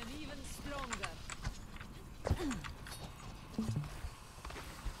 I'm even stronger.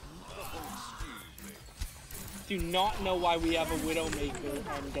 Do not know why we have a Widowmaker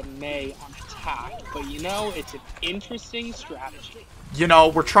and a Mei on attack, but you know, it's an interesting strategy. You know,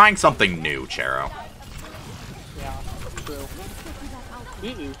 we're trying something new, Cherro. Yeah, true.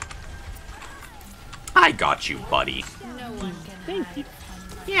 Ooh. I got you, buddy. Thank you.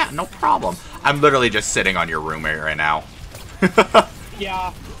 Yeah, no problem. I'm literally just sitting on your roommate right now.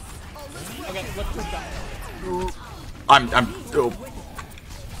 Yeah. Okay, let's push that. I'm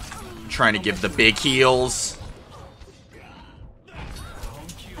trying to give the big heals.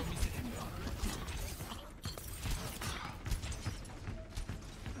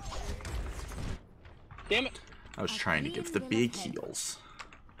 Damn it. I was trying to give the big heals.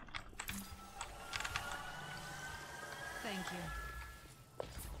 Thank you.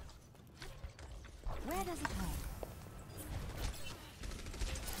 Where does it hurt?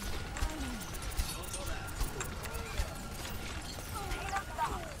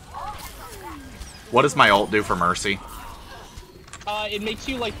 What does my ult do for Mercy? It makes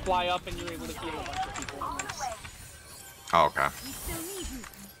you like fly up and you're able to heal a bunch of people at once. Oh, okay. We still need you.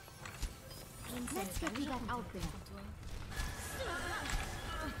 Let's get you back out there.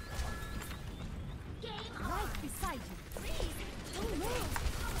 Right beside you. Don't move.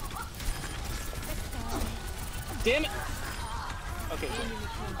 Damn it! Okay, good.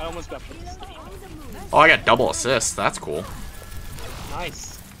 I almost got for this. Oh, I got double assists. That's cool.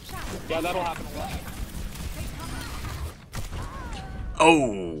 Nice. Yeah, that'll happen a lot.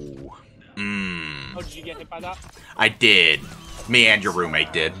 Oh. Oh, did you get hit by that? I did. Me and your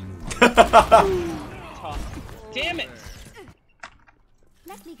roommate did. Tough. Damn it!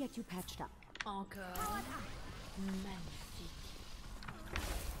 Let me get you patched up. Encore. Magnifique.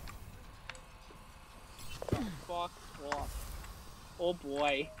 Fuck off. Oh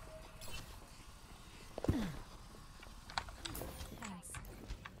boy. Thanks.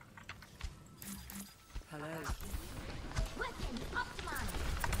 Hello. Weapons optimized.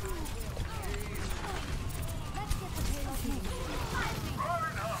 Let's get the payload moving.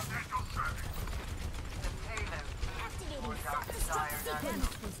 Activating self-destruct sequence.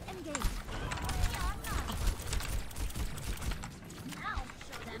 Engage.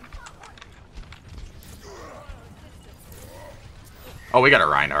 Oh, we got a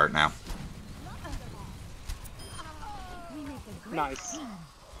Reinhardt now. We make a great Nice. team.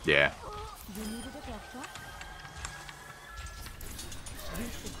 Yeah. You needed a doctor? You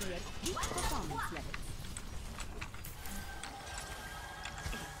should be at peak performance levels.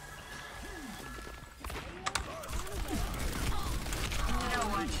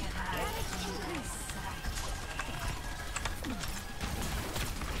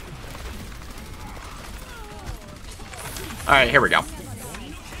 Alright, here we go.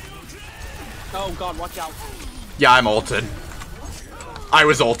 Oh god, watch out. Yeah, I'm ulted. I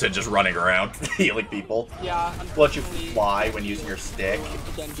was ulted just running around, healing people. Yeah, Let you unfortunately, fly when using your stick.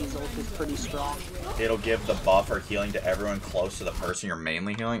 Genji's ult is pretty strong. It'll give the buff or healing to everyone close to the person you're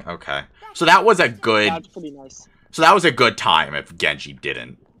mainly healing? Okay. So that was a good... That's pretty nice. So that was a good time if Genji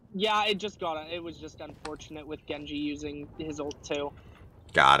didn't. Yeah, it just got it. It was just unfortunate with Genji using his ult too.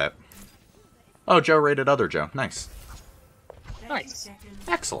 Got it. Oh, Joe rated other Joe. Nice. Nice.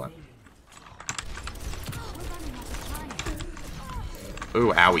 Excellent.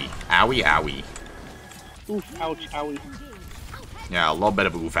 Ooh, owie. Owie, owie. Oof, ouch, owie. Yeah, a little bit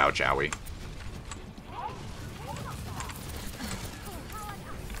of oof, ouch, owie.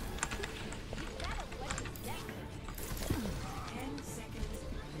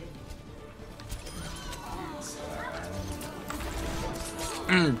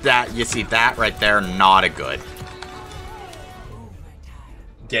 That, you see that right there? Not a good.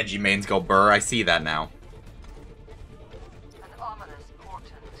 Genji mains go burr. I see that now.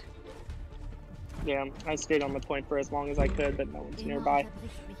 Yeah, I stayed on the point for as long as I could, but no one's nearby.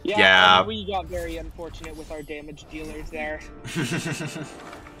 Yeah, Yeah. we got very unfortunate with our damage dealers there.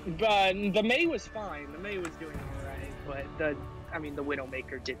 But the Mei was fine. The Mei was doing alright, but I mean, the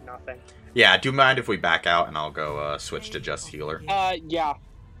Widowmaker did nothing. Yeah, do you mind if we back out and I'll go switch to just healer? Yeah.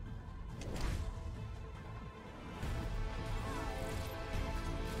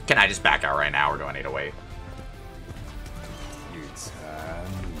 Can I just back out right now, or do I need to wait?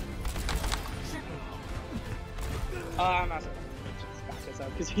 I'm not gonna just back us out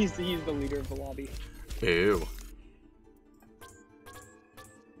because he's the leader of the lobby. Ew.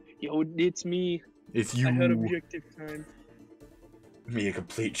 Yo, it's me. It's you. I had objective time. Me, a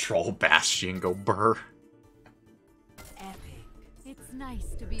complete troll bastion, go burr. Epic. It's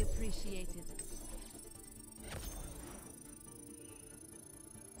nice to be appreciated.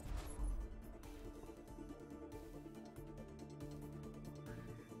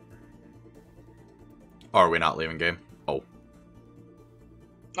 Oh, are we not leaving game? Oh.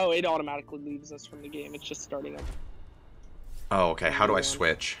 Oh, it automatically leaves us from the game. It's just starting up. Oh, okay. How do I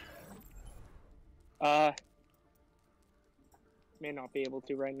switch? May not be able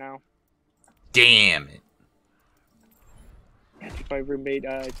to right now. Damn it. I think my roommate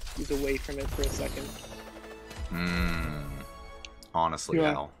is away from it for a second. Honestly,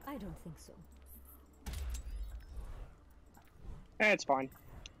 Yeah. Al. I don't think so. It's fine.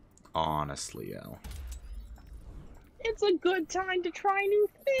 Honestly, Al. It's a good time to try new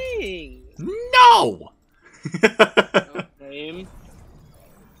things. No! Lame.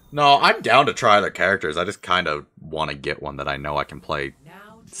 No, I'm down to try other characters. I just kind of want to get one that I know I can play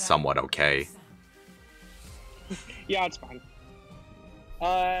somewhat okay. Yeah, it's fine.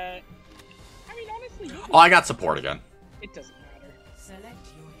 I mean, honestly, you Oh, I got support again. it doesn't matter. Select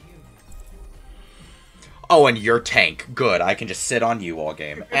your hero. Oh, and your tank. Good. I can just sit on you all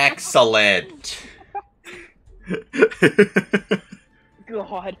game. Excellent.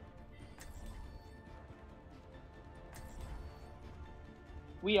 God.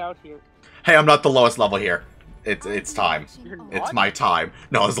 We out here. Hey, I'm not the lowest level here. It's time. You're not? It's my time.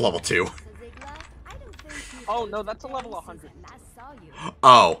 No, it's level 2. Oh, no, that's a level 100.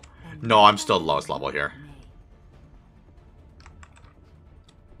 Oh. No, I'm still the lowest level here.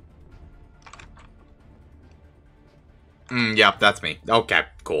 Yep, that's me. Okay,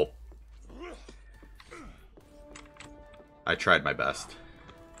 cool. I tried my best.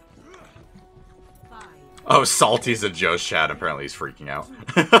 Oh, Salty's in Joe's chat. Apparently he's freaking out.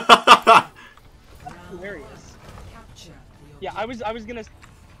 Hilarious. Yeah, I was gonna.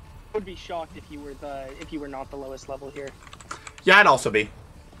 Would be shocked if you were not the lowest level here. Yeah, I'd also be.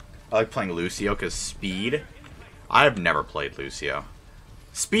 I like playing Lucio because speed. I have never played Lucio.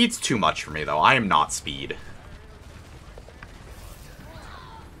 Speed's too much for me though. I am not speed.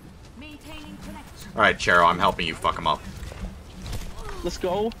 Alright, Cherro, I'm helping you fuck him up. Let's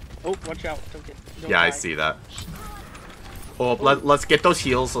go. Oh, watch out. Don't Yeah, die. I see that. Oh, let's get those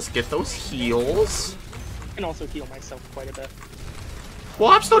heals. Let's get those heals. I can also heal myself quite a bit. Well,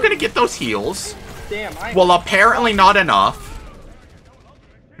 I'm still gonna get those heals. Damn, Well, apparently not enough.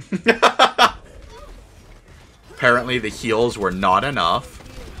 Apparently the heals were not enough.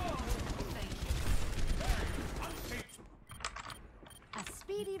 A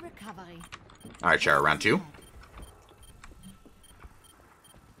speedy recovery. Alright, Cherro, round 2.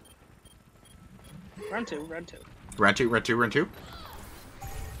 Round two, round two. Round 2, round 2, round 2.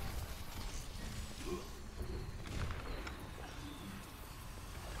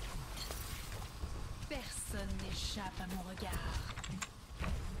 Personne n'échappe à mon regard.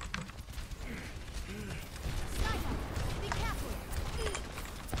 Be careful.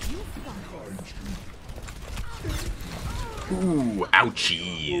 Ooh,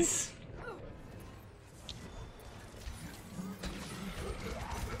 ouchies.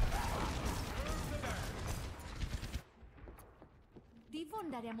 Die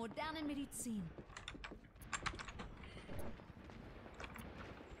Wunder der modernen Medizin.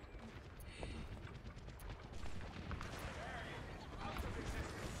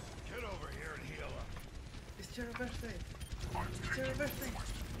 Get over here and heal up. It's Cherro's birthday. It's Cherro's birthday.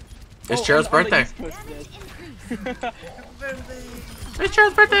 It's Cherro's birthday. Happy birthday. It's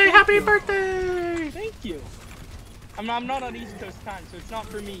Cherro's birthday. Happy birthday. Thank you. I'm not on East Coast time, so it's not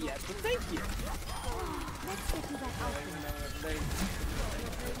for me yet, but thank you. Let's get to that outfit.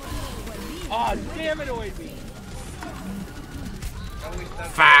 Aw, damn it, Oizy.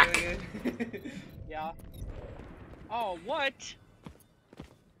 Fuck. Yeah. Oh, what?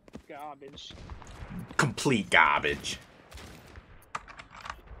 Garbage. Complete garbage.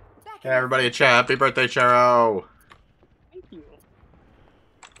 Back Hey, everybody in chat. Happy birthday, Cherro. Thank you.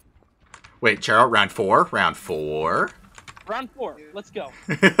 Wait, Cherro, round 4? Round 4? Round 4. Let's go.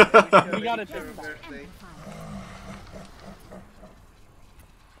 We We got it this Cherro's time. birthday.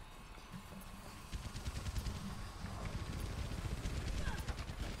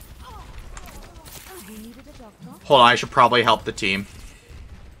 Hold on, I should probably help the team.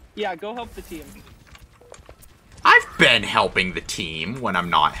 Yeah, go help the team. I've been helping the team when I'm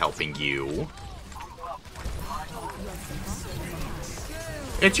not helping you.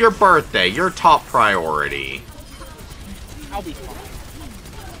 It's your birthday. You're top priority. I'll be fine.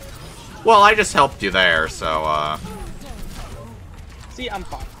 Well, I just helped you there, so, See, I'm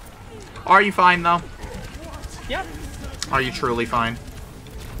fine. Are you fine, though? Yeah. Are you truly fine?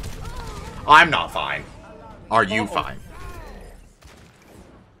 I'm not fine. Are you fine?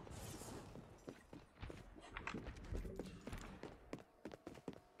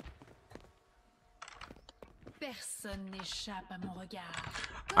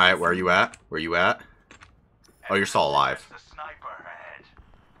 Alright, where are you at? Where are you at? Oh, you're still alive.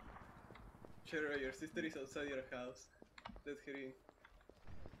 Cherro, your sister is outside your house. Let her in.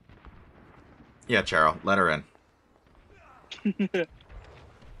 Yeah, Cherro, let her in.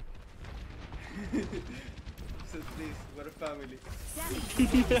 So please, we're a family.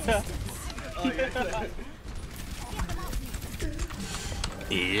 Oh, yeah.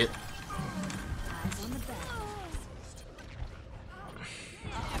 It.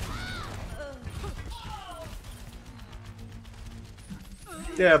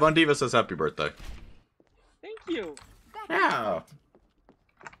 Yeah, Von Diva says happy birthday. Thank you. Yeah.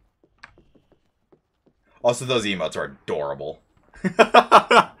 Also, those emotes are adorable.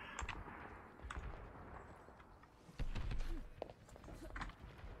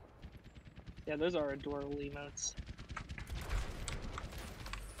 Yeah, those are adorable emotes.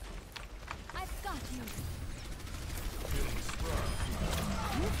 I've got you.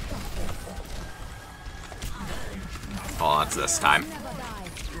 Oh, it's this time.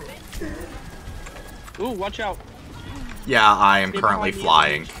 Ooh, watch out. Yeah, I am Stay currently behind me.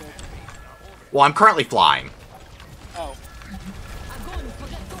 flying. Well, I'm currently flying. Oh.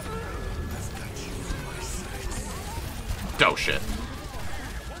 Oh, shit.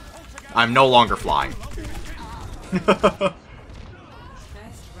 I'm no longer flying.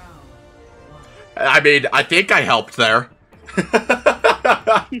 I mean, I think I helped there.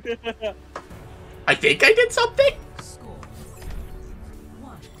 I think I did something?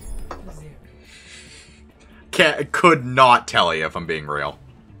 Could not tell you if I'm being real.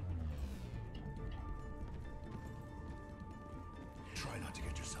 Try not to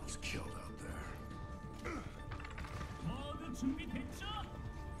get yourselves killed out there.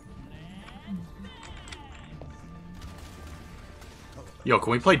 Yo,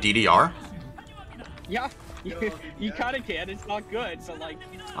 can we play DDR? Yeah. You kind of can. It's not good, but like,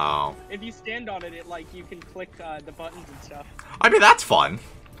 Oh. if you stand on it, like you can click the buttons and stuff. I mean, that's fun.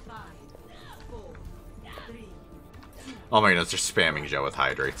 Oh my goodness, they're spamming Joe with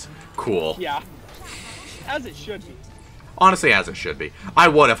hydrates. Cool. Yeah. As it should be. Honestly, as it should be. I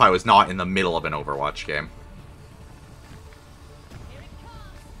would if I was not in the middle of an Overwatch game.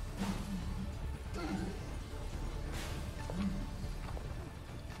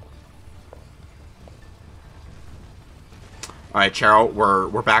 Alright, Cherro,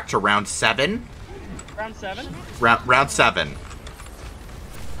 we're back to round 7. Round 7? Round 7.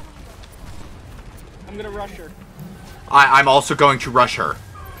 I'm gonna rush her. I'm also going to rush her.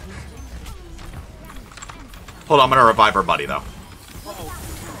 Hold on, I'm gonna revive her buddy, though. Uh-oh.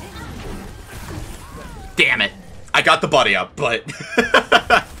 Damn it. I got the buddy up, but...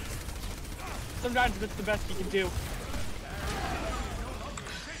 Sometimes that's the best you can do.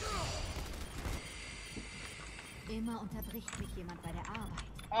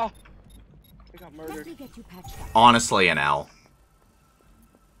 Oh. I got murdered. Honestly, an L.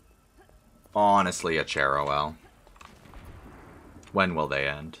 Honestly, a Cherro L. When will they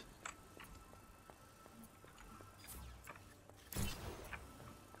end?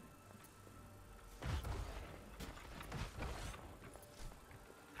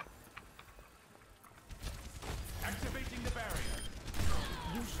 Activating the barrier.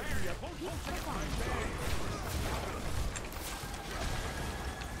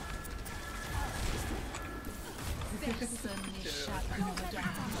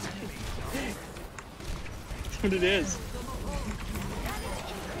 That's what it is.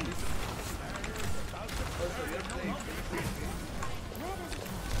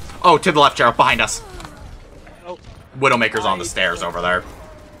 Oh, to the left, Cherro, behind us. Oh. Widowmaker's on the stairs over there.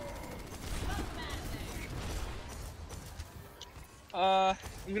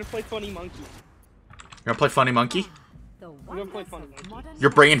 I'm gonna play Funny Monkey. You're gonna play Funny Monkey? I'm gonna play Funny Monkey. You're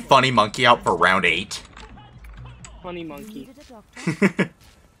bringing Funny Monkey out for round 8? Funny Monkey.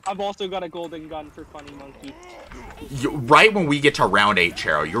 I've also got a golden gun for Funny Monkey. Right when we get to round 8,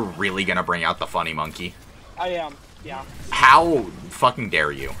 Cherro, you're really gonna bring out the Funny Monkey? I am, yeah. How fucking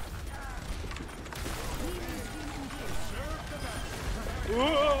dare you?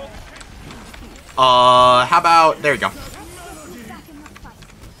 How about... There you go.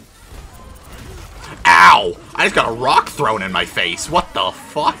 Ow! I just got a rock thrown in my face. What the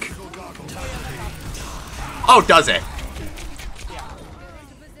fuck? Oh, does it?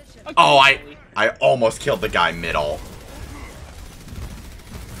 Oh, I almost killed the guy mid-ult.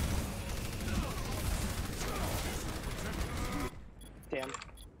 Damn.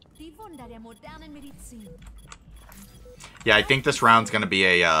 Yeah, I think this round's gonna be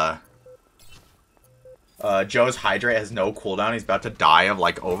a, Joe's hydrate has no cooldown. He's about to die of,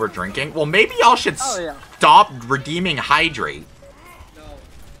 like, over-drinking. Well, maybe y'all should stop redeeming hydrate. No.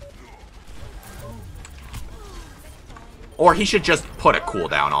 Or he should just put a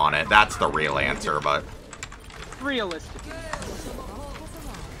cooldown on it. That's the real answer, but... Realistic.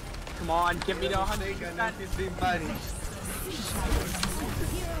 Come on, give me the 100.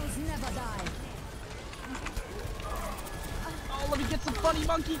 Oh, let me get some funny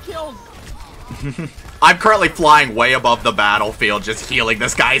monkey kills. I'm currently flying way above the battlefield, just healing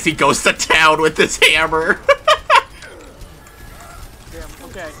this guy as he goes to town with his hammer. Damn,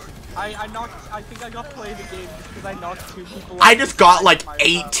 okay. I think I got played the game just because I knocked 2 people out. I just got like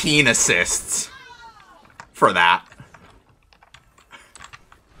 18 assists for that.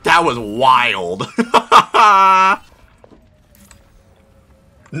 That was wild.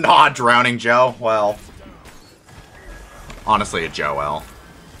 Not drowning Joe. Well, honestly, a Joel.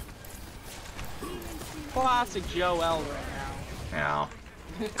 Classic Joel right now.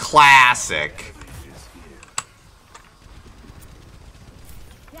 Yeah. Classic.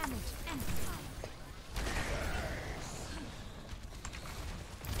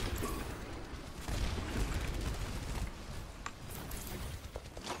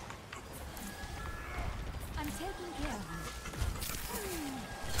 I'm taking care of you.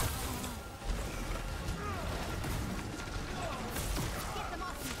 Get them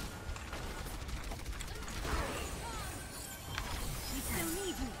off me. We still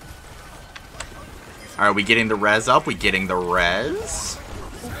need you. Are we getting the res up? We getting the res?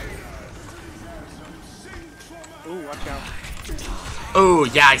 Ooh, watch out. Oh,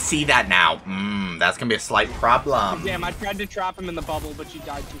 yeah, I see that now. That's gonna be a slight problem. Damn, I tried to trap him in the bubble, but you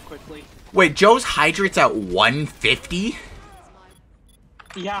died too quickly. Wait, Joe's hydrate's at 150?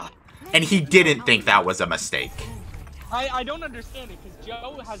 Yeah. And he didn't think that was a mistake. I don't understand it, because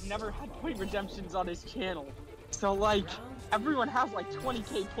Joe has never had point redemptions on his channel. So, like, everyone has, like,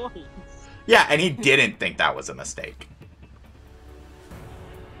 20k points. Yeah, and he didn't think that was a mistake.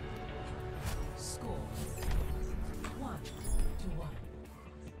 Score 1-1.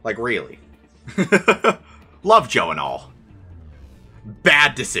 Like, really. Love Joe and all.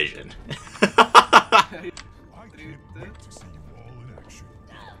 Bad decision.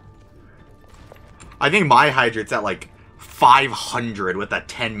 I think my hydrate's at like 500 with a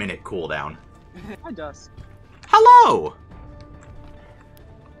 10-minute cooldown. Hi, Dust. Hello!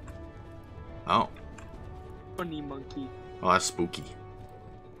 Oh. Funny monkey. Oh, that's spooky.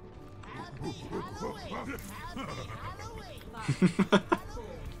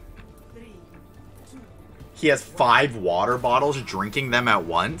 He has 5 water bottles, drinking them at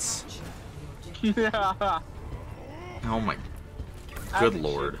once? Yeah. Oh my... Good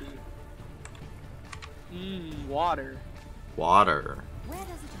lord. Water. Water. Where does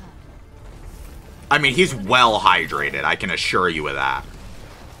it hurt? I mean, he's well hydrated, I can assure you of that.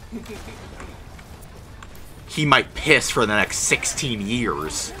 He might piss for the next 16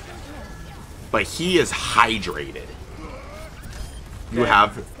 years. But he is hydrated. You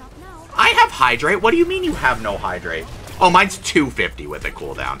have... I have hydrate. What do you mean you have no hydrate? Oh, mine's 250 with a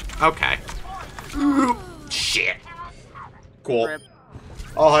cooldown. Okay. Shit. Cool. Rip.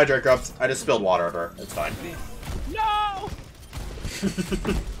 I'll hydrate, Grubs. I just spilled water over. It's fine. No!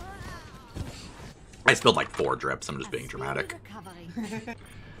 I spilled like 4 drips. I'm just being dramatic.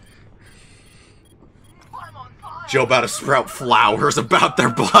 Joe about to sprout flowers about their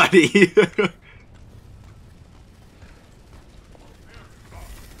body.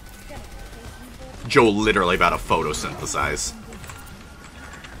 Joe literally about to photosynthesize.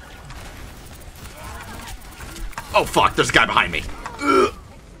 Oh fuck, there's a guy behind me. Ugh.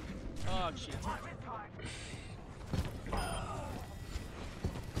 Oh, shit.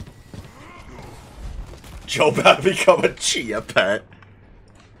 Joe about to become a chia pet.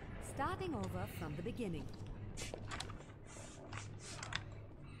 Starting over from the beginning.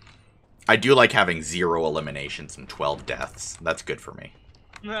 I do like having 0 eliminations and 12 deaths. That's good for me.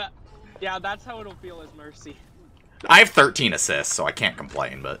 Yeah, that's how it'll feel as Mercy. I have 13 assists, so I can't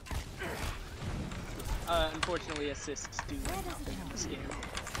complain, but... Unfortunately, assists do nothing in this game.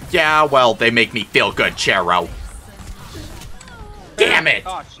 Yeah, well, they make me feel good, Cherro. Damn it!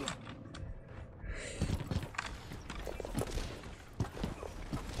 Oh, shit.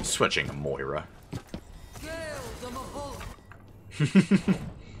 Switching to Moira. Reality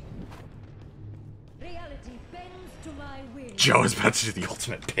bends to my will. Joe is about to do the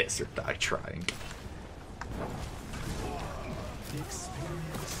ultimate piss or die trying.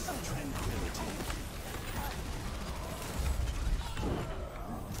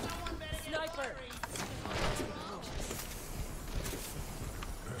 Sniper.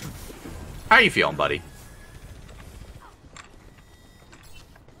 How you feeling, buddy?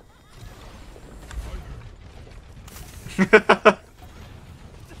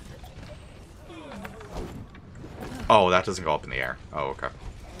 Oh, that doesn't go up in the air. Oh, okay.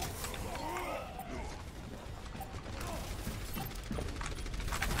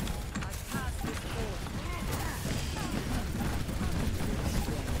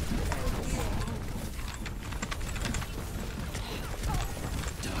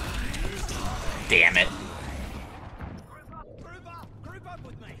 Damn it.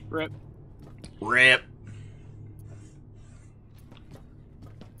 Rip. Rip.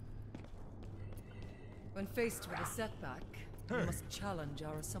 When faced with a setback, we must challenge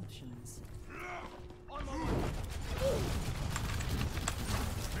our assumptions.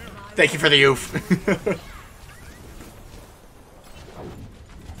 Thank you for the oof.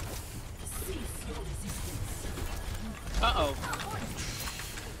 Uh-oh.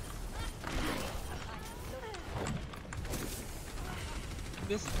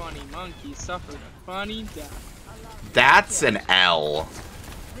 This funny monkey suffered a funny death. That's an L.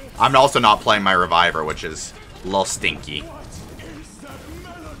 I'm also not playing my reviver, which is a little stinky.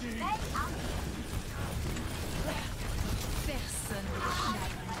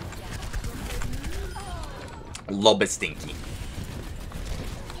 A little bit stinky.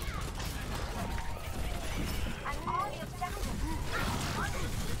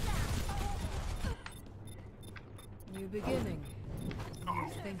 New beginning. New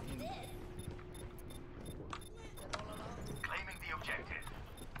thinking. Claiming the objective.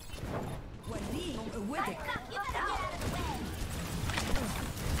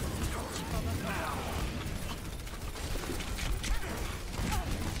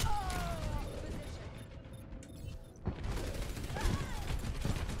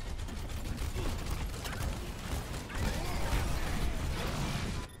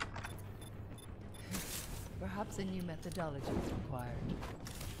 Perhaps a new methodology is required.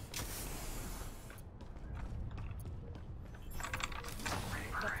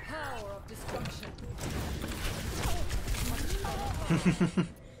 The power of destruction.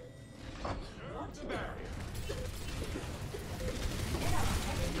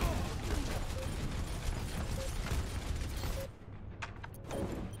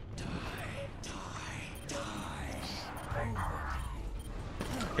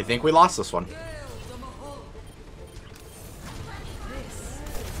 I think we lost this one.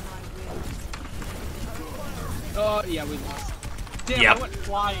 Oh, yeah, we lost. Damn, Yep. I went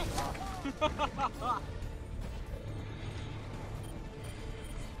flying.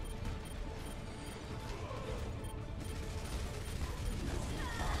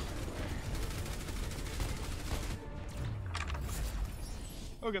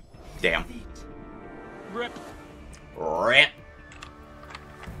 Okay. Damn. Rip. Rip.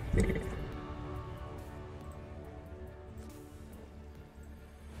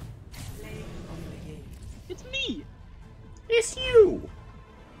 It's me. It's you.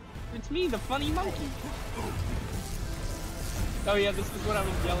 It's me, the funny monkey. Oh yeah, this is what I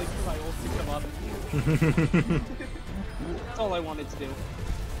was yelling for my ult to come up. That's all I wanted to do.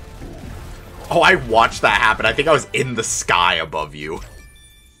 Oh, I watched that happen. I think I was in the sky above you.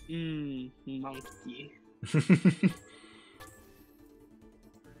 Monkey.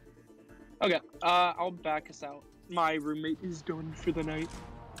 Okay, I'll back us out. My roommate is done for the night.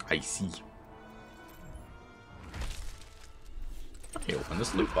 I see. Okay, open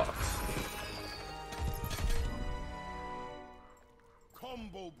this loot box.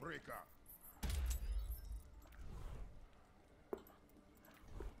 Combo breaker.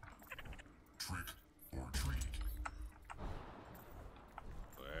 Trick or treat.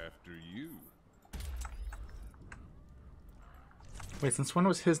 After you. Wait, since when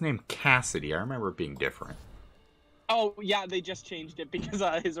was his name Cassidy? I remember it being different. Oh yeah, they just changed it because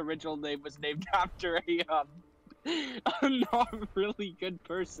his original name was named after a not really good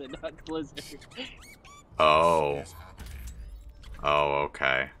person at Blizzard. Oh. Oh,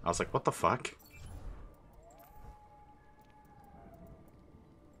 okay. I was like, what the fuck?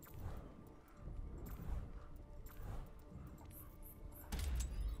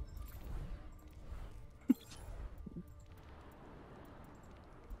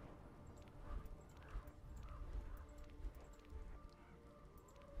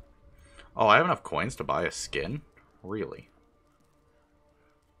 Oh, I have enough coins to buy a skin? Really?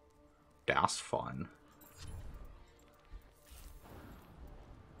 That's fun.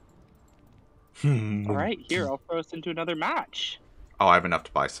 Alright, here, I'll throw us into another match. Oh, I have enough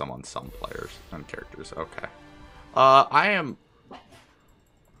to buy some on some players and characters. Okay. I am...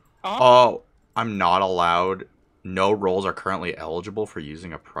 Oh, I'm not allowed... No roles are currently eligible for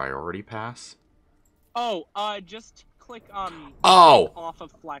using a priority pass? Oh, just click, Oh! off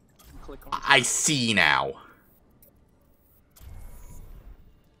of flex and click on. I see now.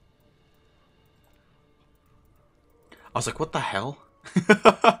 I was like, what the hell?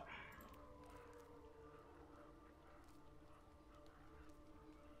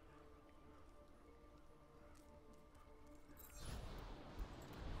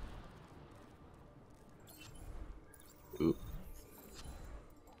 Ooh.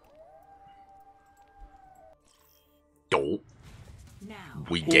 Dope. Now,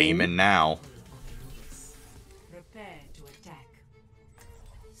 We gaming now. prepare to attack.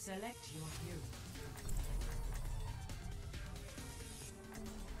 Select your hero.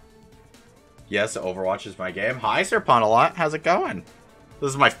 Yes, Overwatch is my game. Hi, Sir Punalot. How's it going? This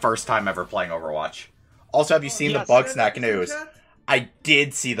is my first time ever playing Overwatch. Also, have you seen the Bugsnack news? I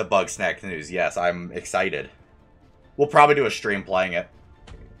did see the Bugsnack news. Yes, I'm excited. We'll probably do a stream playing it.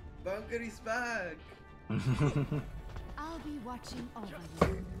 Bunkery's back. I'll be watching over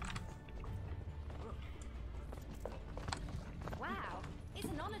you. Wow, it's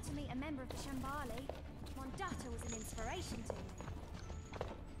an honor to meet a member of the Shambali. Mondata was an inspiration to me.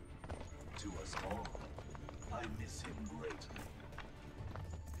 To us all. I miss him greatly.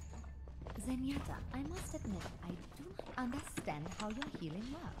 Zenyatta, I must admit, I do not understand how your healing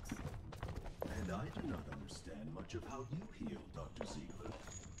works. And I do not understand much of how you heal, Dr. Ziegler.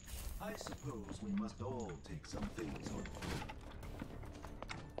 I suppose we must all take some things on.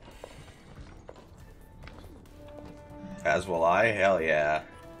 As will I. Hell yeah.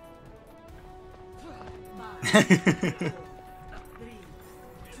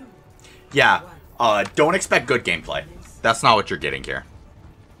 Yeah. Don't expect good gameplay. That's not what you're getting here.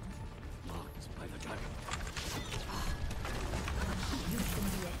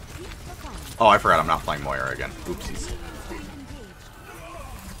 Oh, I forgot I'm not playing Moira again. Oopsies.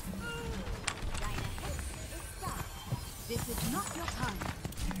 This is not your time.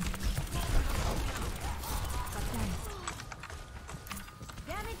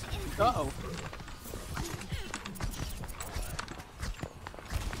 Damage in. Uh-oh.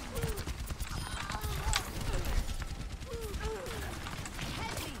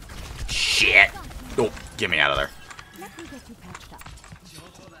 Shit! Oh, get me out of there. Let me get you patched up.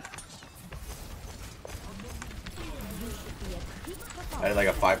 I had like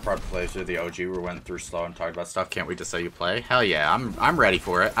a 5-part playthrough. The OG we went through slow and talked about stuff. Can't wait to see you play. Hell yeah, I'm ready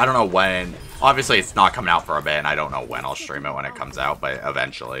for it. I don't know when. Obviously, it's not coming out for a bit, and I don't know when I'll stream it when it comes out, but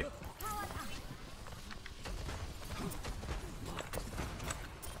eventually.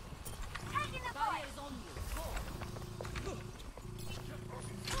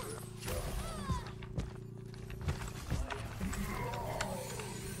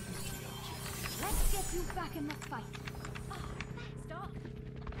 Let's get you back in the fight. Stop.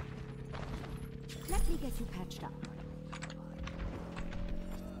 Let me get you patched up.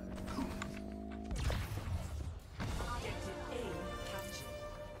 Objective A captured.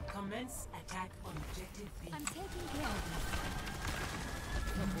 Commence attack on objective B. I'm taking care of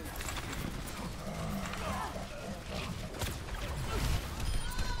you.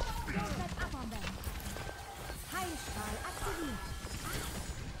 Don't let up on them. Heilstrahl aktiviert.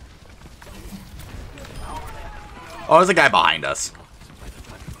 Oh, there's a guy behind us.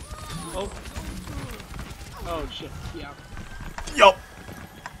 Oh. Oh, shit. Yeah. Yup.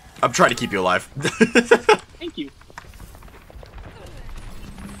 I'm trying to keep you alive. Thank you.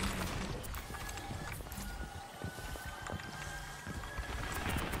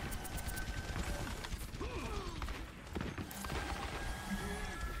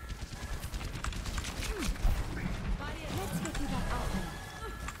 Let's get you back out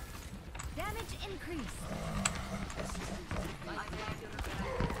there. Damage increase.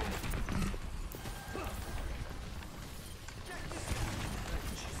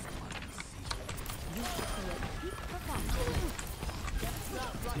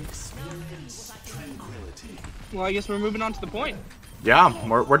 Well, I guess we're moving on to the point. Yeah,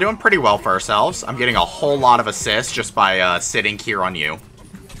 we're doing pretty well for ourselves. I'm getting a whole lot of assists just by sitting here on you.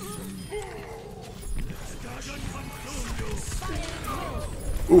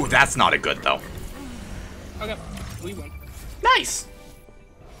 Ooh, that's not a good though. Okay, we win. Nice.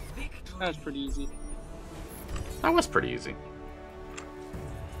 That was pretty easy. That was pretty easy.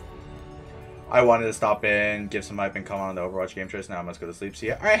 I wanted to stop in, give some hype, and come on the Overwatch game choice. Now I must go to sleep. See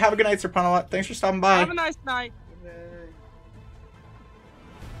ya. All right, have a good night, Sir Punalot. Thanks for stopping by. Have a nice night.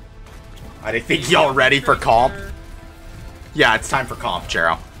 I think y'all ready for comp? Yeah, it's time for comp,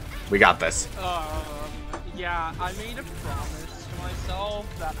 Cherro. We got this. Yeah, I made a promise to myself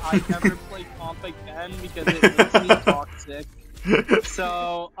that I'd never play comp again because it makes me toxic.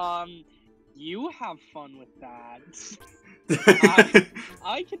 So, you have fun with that.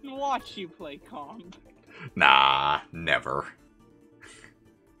 I can watch you play comp. Nah, never.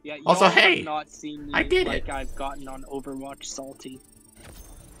 Yeah, you also, have hey, not seen me I did like it. I've gotten on Overwatch salty.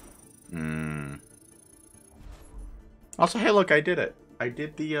 Also, hey, look, I did it. I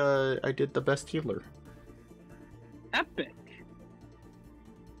did the best healer. Epic.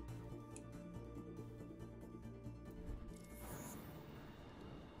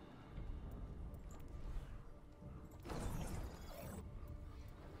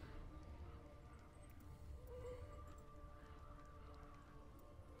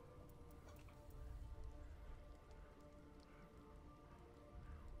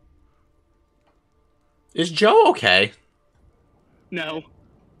 Is Joe okay? No.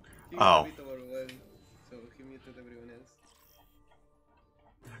 Oh.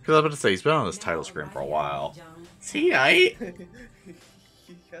 Because I was about to say, he's been on this title screen for a while. Is he aight?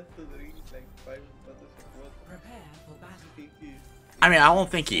 He had to drink like 5 bottles of water. I mean, I don't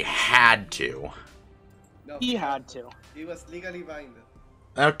think he had to. No, He had to. He was legally binded.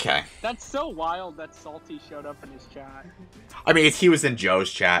 Okay. That's so wild that Salty showed up in his chat. I mean, he was in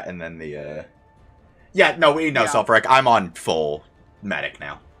Joe's chat, and then the, Yeah, no, we know, Yeah. Selfrick. I'm on full medic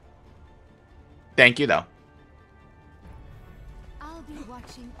now. Thank you, though. I'll be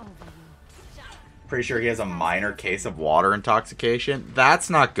watching over you. Pretty sure he has a minor case of water intoxication. That's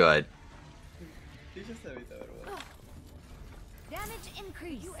not good. He's just a bit overwhelmed. Damage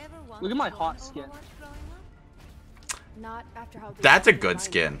increase. You ever want Look at my hot skin. Not after how That's a good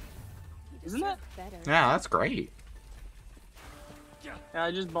skin. Isn't it? Yeah, that's great. Yeah,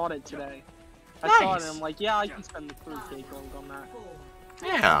 I just bought it today. I Nice. saw it and I'm like, yeah, I can spend the 3K gold on that.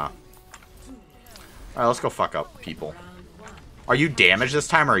 Yeah. Alright, let's go fuck up people. Are you damaged this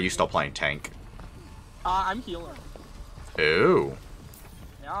time, or are you still playing tank? I'm healing. Ooh.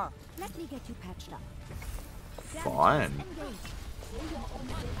 Yeah. Let me get you patched up. Fun.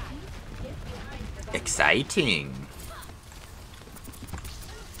 Exciting.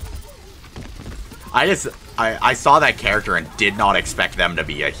 I saw that character and did not expect them to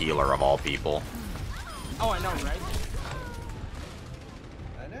be a healer of all people. Oh, I know, right?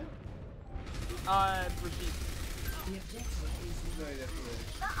 I know. Repeat. No idea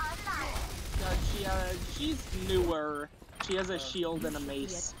She's newer. She has a shield and a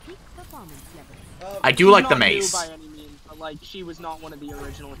mace. I do She's like the not mace. new by any means, but like she was not one of the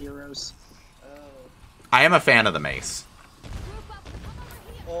original heroes. I am a fan of the mace.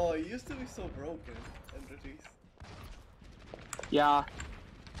 Oh, it used to be so broken. Yeah.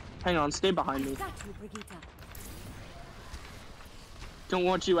 Hang on, stay behind me. Don't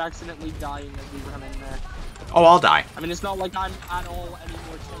want you accidentally dying as we run in there. Oh, I'll die. I mean, it's not like I'm at all any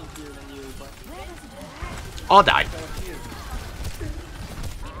more tankier than you, but... I'll die.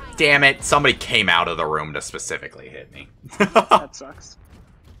 Damn it, somebody came out of the room to specifically hit me. That sucks.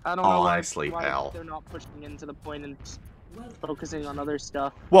 I don't know Honestly, why pal. they're not pushing into the point and focusing on other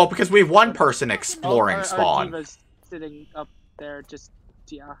stuff. Well, because we have one person exploring our spawn. D.Va's sitting up there, just,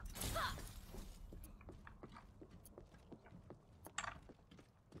 yeah.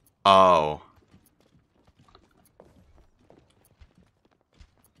 Oh.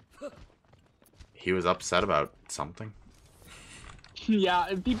 He was upset about something. Yeah,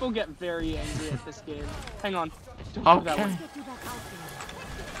 and people get very angry at this game. Hang on. Don't go that way.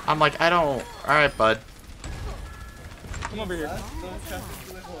 I'm like, I don't... Alright, bud. Come over here.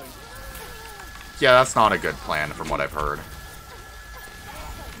 Yeah, that's not a good plan from what I've heard.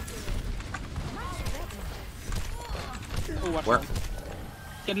 Oh, watch Where? out.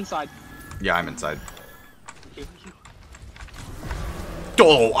 Get inside. Yeah, I'm inside. Okay.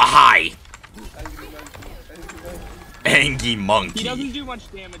 Oh, hi! Angry monkey. He doesn't do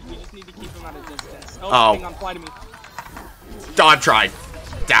much damage, we just need to keep him at a distance. Oh, Oh. hang on, fly to me. Dodge tried.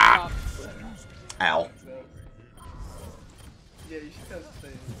 Da. Ow. Yeah, you should have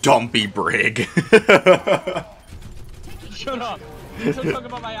stayed. Dumpy brig. Shut up. You don't talk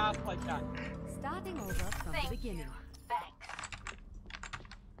about my ass like that. Starting over from the beginning.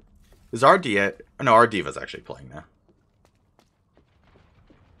 Is our Diva... No, our Diva's actually playing now.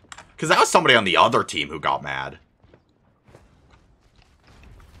 Because that was somebody on the other team who got mad.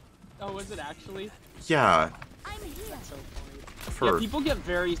 Oh, was it actually? Yeah. I'm here. That's so funny. For... Yeah, people get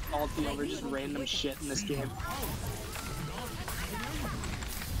very salty over just random shit in this game.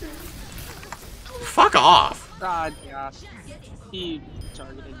 Fuck off! Yeah. He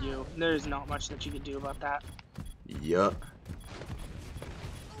targeted you. There's not much that you can do about that. Yup.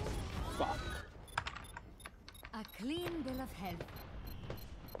 Fuck. A clean bill of health.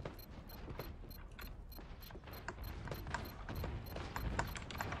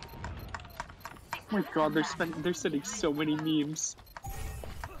 Oh my god, they're sending so many memes.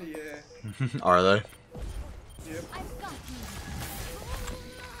 Yeah. Are they? Yep.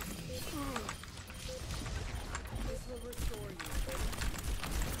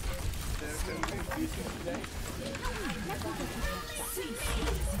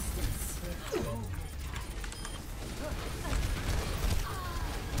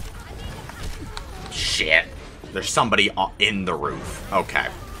 Shit. There's somebody in the roof. Okay.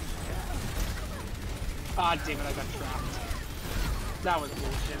 Ah, damn it, I got trapped. That was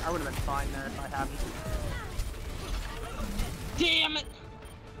bullshit. I would have been fine there if I hadn't. Damn it!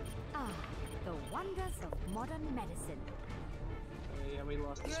 Ah, the wonders of modern medicine. Yeah, we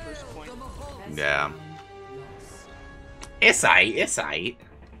lost this first point. Yeah. It's aight, it's aight.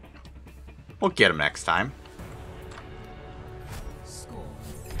 We'll get him next time. Score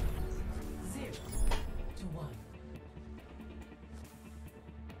 0-1.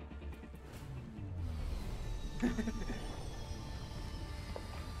 You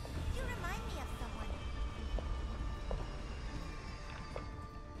remind me of someone.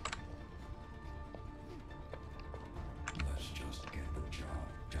 Let's just get the job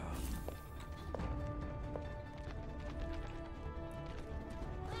done.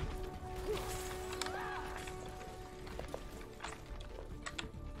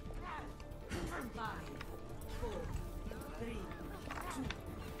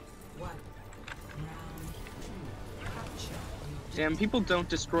 Damn, people don't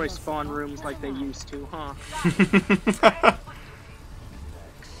destroy spawn rooms like they used to, huh?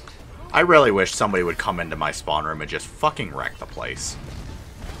 I really wish somebody would come into my spawn room and just fucking wreck the place.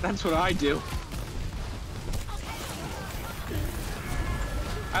 That's what I do.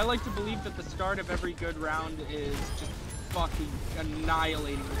 I like to believe that the start of every good round is just fucking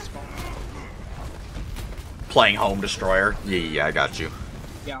annihilating the spawn. Playing Home Destroyer? Yeah, I got you.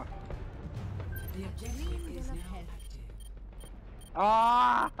 Yeah. The objective is now active.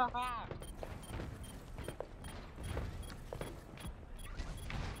 Ah!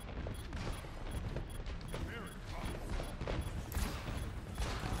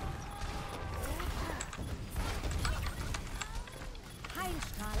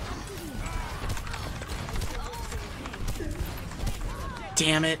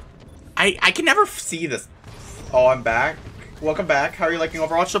 Damn it. I can never see this. Oh, I'm back. Welcome back. How are you liking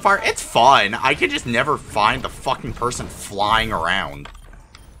Overwatch so far? It's fun. I can just never find the fucking person flying around.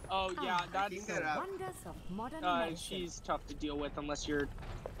 Oh yeah, that's Wonders of modern medicine. she's tough to deal with unless you're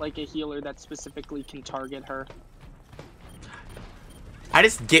like a healer that specifically can target her. I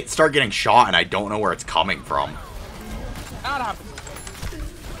just start getting shot and I don't know where it's coming from. That happens.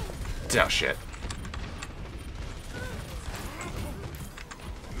 Oh shit.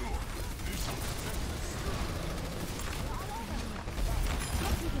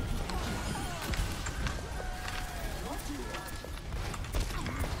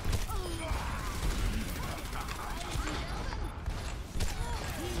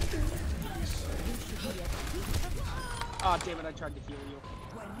 Oh damn it, I tried to heal you.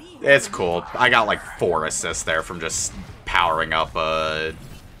 It's cool. I got like 4 assists there from just powering up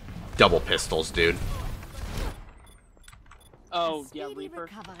double pistols, dude. Oh yeah, Reaper.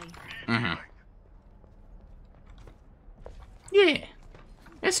 Mm-hmm. Yeah.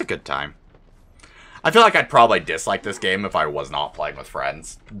 It's a good time. I feel like I'd probably dislike this game if I was not playing with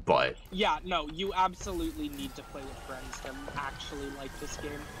friends, but... Yeah, no, you absolutely need to play with friends to actually like this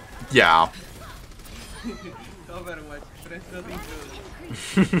game. Yeah. Overwatch, press nothing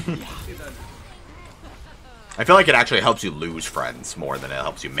to... I feel like it actually helps you lose friends more than it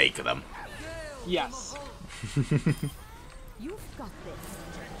helps you make them. Yes. You've got this.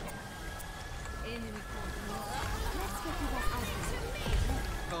 Enemy control. Let's get you back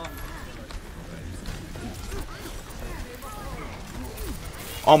out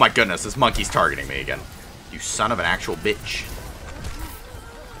Oh my goodness, this monkey's targeting me again. You son of an actual bitch.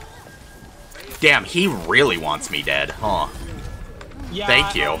 Damn, he really wants me dead, huh? Yeah,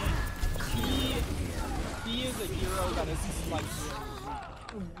 thank you. He is a hero that is like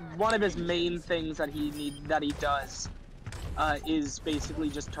one of his main things that he does is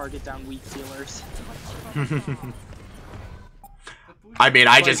basically just target down weak healers. I mean,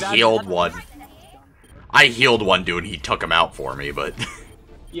 I just healed one. I healed one dude and he took him out for me, but...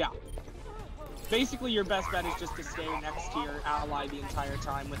 Yeah. Basically, your best bet is just to stay next to your ally the entire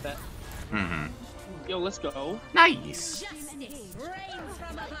time with it. Mm-hmm. Yo, let's go. Nice.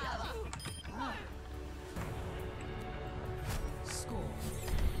 Score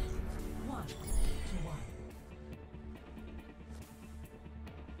 1-1.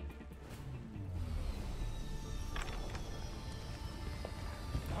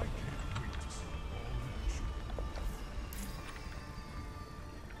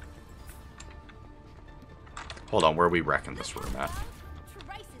 Hold on, where are we wrecking this room at?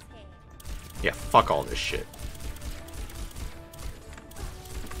 Yeah, fuck all this shit.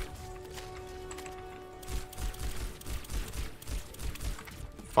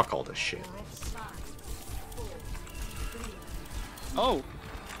 Fuck all this shit. Oh.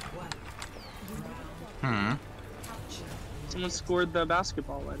 Hmm. Someone scored the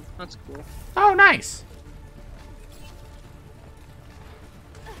basketball in. That's cool. Oh, nice.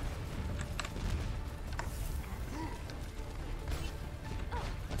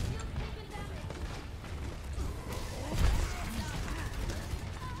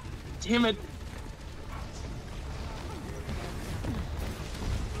 Damn it.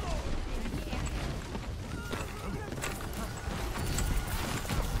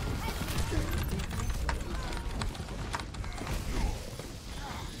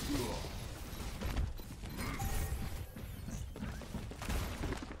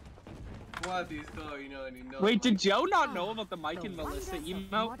 What is going on in Wait, did Joe not know about the Mike and Melissa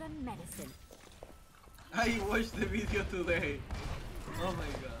emote? I watched the video today. Oh my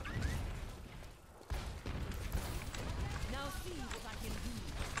god. Now see what I can do.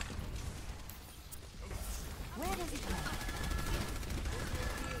 Where does it go?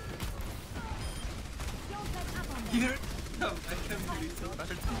 Don't let up on me. Here, I can't believe so bad.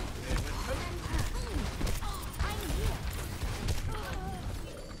 I'm here.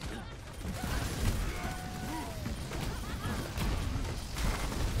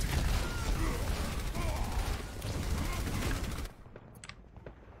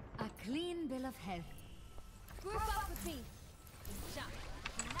 A clean bill of health. Group up with me. Jump.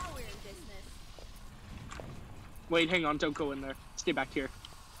 Now we're in business. Wait, hang on, don't go in there. Stay back here.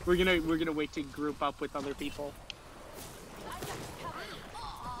 We're gonna wait to group up with other people.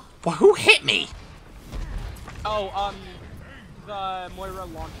 Well, who hit me? Oh, the Moira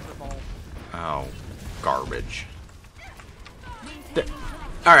launched the ball. Oh, garbage.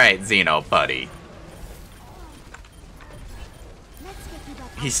 Alright, Xeno, buddy.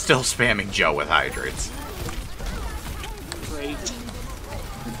 He's still spamming Joe with hydrates. Great.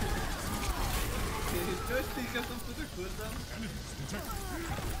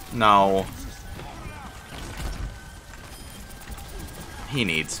 No. He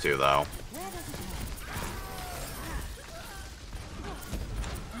needs to, though.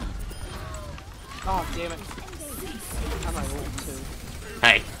 Oh, damn it. I might roll too.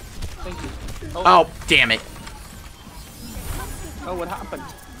 Hey. Thank you. Oh, damn it. Oh, what happened?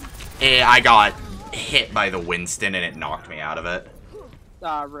 I got hit by the Winston and it knocked me out of it.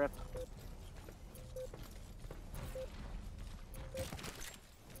 Ah, rip.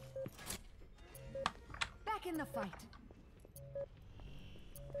 Back in the fight.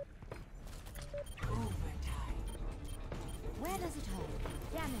 Where does it hold?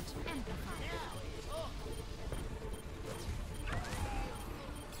 Damage amplified.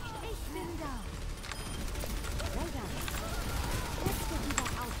 Ace been down. Well done. Let's get you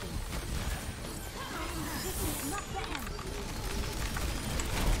back out there. This is not the end.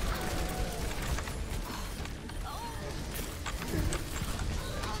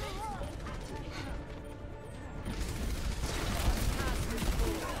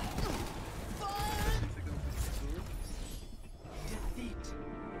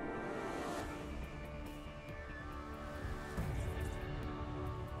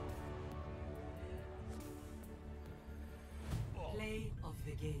 Play of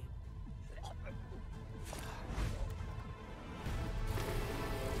the game.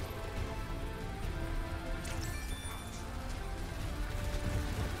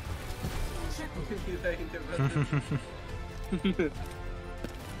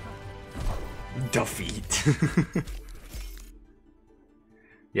 Defeat.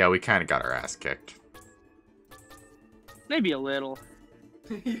 Yeah, we kind of got our ass kicked. Maybe a little.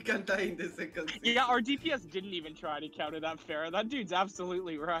 You can die in the second season. Yeah, our DPS didn't even try to counter that fair. That dude's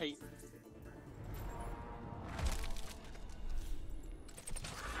absolutely right.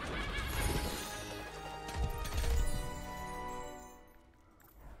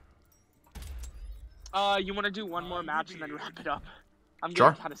 You want to do one more match and then wrap it up? I'm Sure.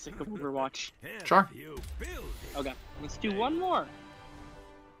 getting kind of sick of Overwatch. Sure. Okay, let's do one more.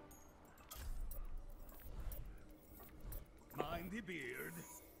 Mind the beard.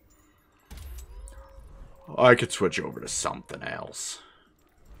 I could switch over to something else.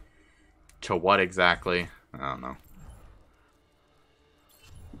 To what exactly? I don't know.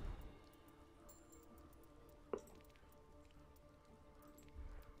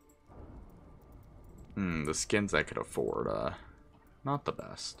 The skins I could afford, not the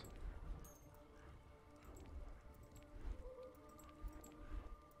best.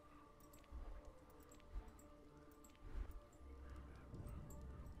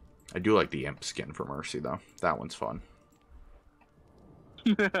 I do like the Imp skin for Mercy, though. That one's fun.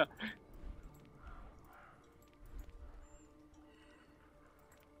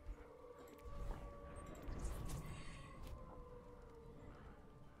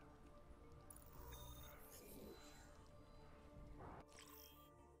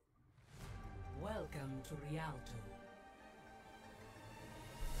 Welcome to Rialto.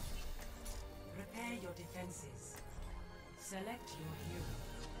 Prepare your defenses. Select your hero.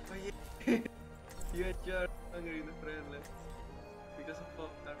 Oye, you and Jar hungry the friendless because of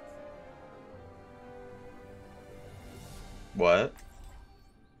Pop-Tarts. What?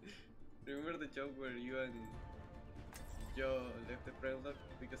 Remember the joke where you and Joe left the friendless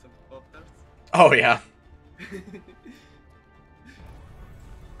because of Pop-Tarts? Oh, yeah.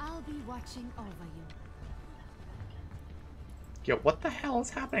 I'll be watching over you. Yo, what the hell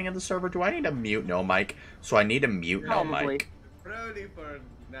is happening in the server? Do I need to mute no mic? So I need to mute no mic. Probably for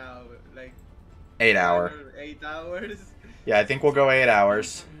now, like 8 hour. 8 hours. Yeah, I think we'll go 8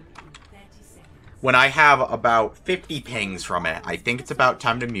 hours. When I have about 50 pings from it, I think it's about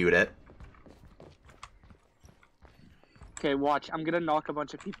time to mute it. Okay, watch. I'm gonna knock a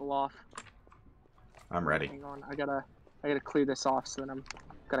bunch of people off. I'm ready. Hang on, I gotta clear this off so that I'm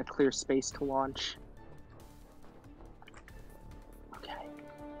gonna clear space to launch. Okay.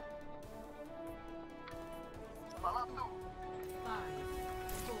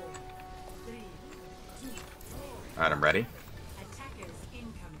 Alright, I'm ready. Attackers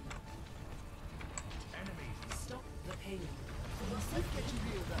incoming. Enemies, stop the pain.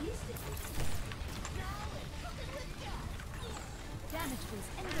 Damage was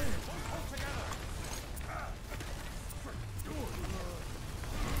engaged.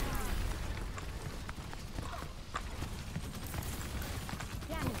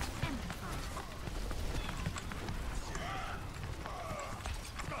 Damage amplified.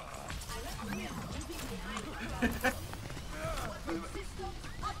 System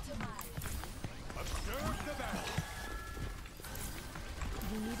optimized. Observe the battle.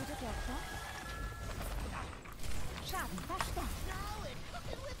 You needed a doctor? Schaden verstärkt.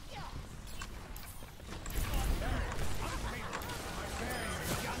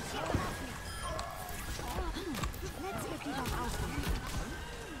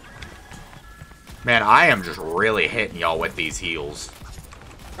 Man, I am just really hitting y'all with these heals.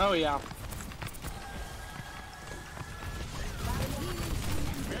 Oh yeah.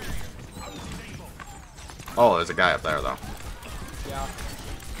 Oh, there's a guy up there, though. Yeah.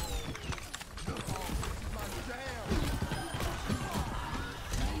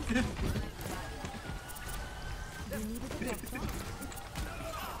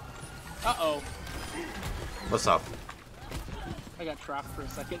 Uh-oh. What's up? I got trapped for a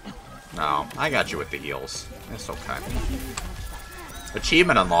second. No, I got you with the heals. It's okay.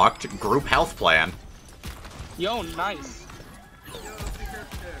 Achievement unlocked. Group health plan. Yo, nice.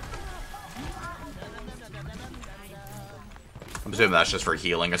 I'm assuming that's just for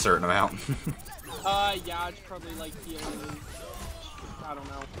healing a certain amount. Yeah, it's probably like healing. I don't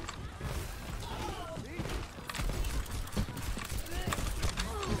know.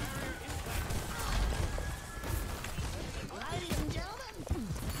 Ladies and gentlemen,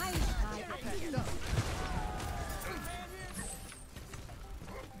 high pressure.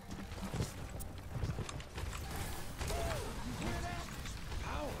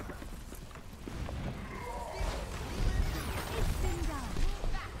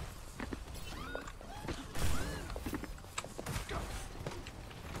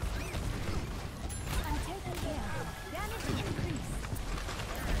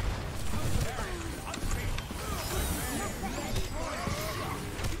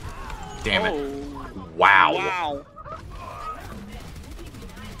 Damn it. Oh. Wow. Wow.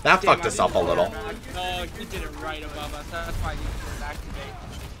 That fucked us up a little. Oh, you did it right above us. That's why you didn't activate.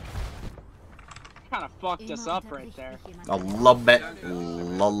 Kind of fucked us up right there. A little bit.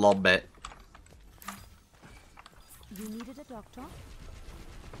 Little bit. You needed a doctor?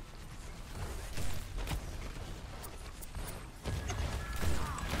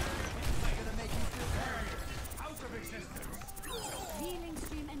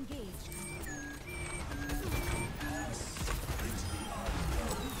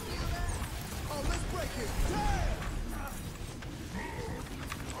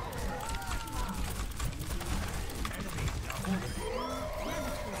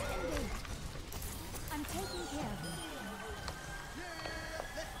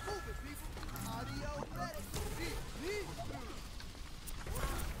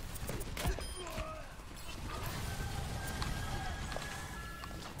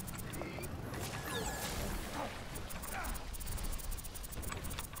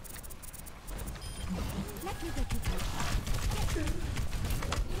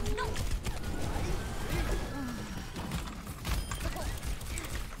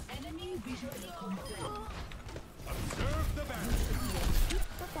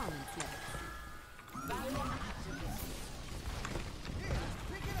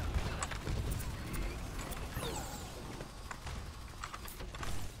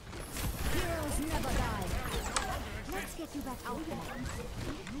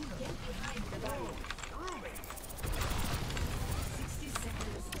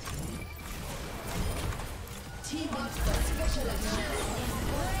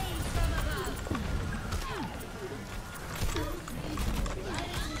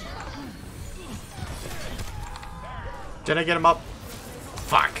 Did I get him up?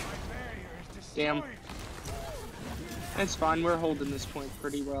 Fuck. Damn. It's fine, we're holding this point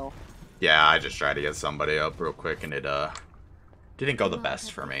pretty well. Yeah, I just tried to get somebody up real quick and it didn't go the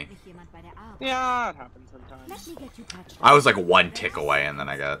best for me. Yeah, it happens sometimes. I was like one tick away and then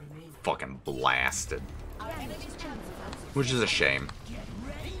I got fucking blasted. Which is a shame.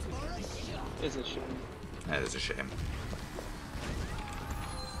 It's a shame. That is a shame.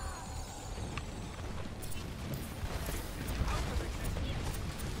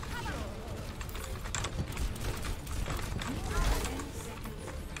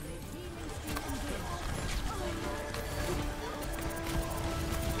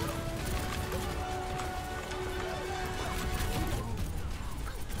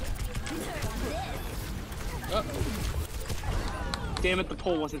 Damn it, the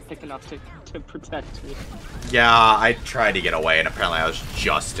pole wasn't thick enough to protect me. Yeah, I tried to get away and apparently I was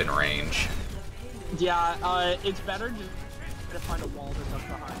just in range. Yeah, it's better just to find a wall that's up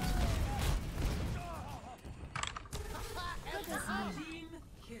behind.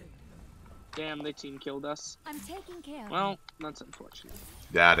 Damn, the team killed us. I'm taking care. Well, that's unfortunate.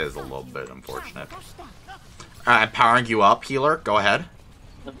 That is a little bit unfortunate. Alright, I'm powering you up, healer. Go ahead.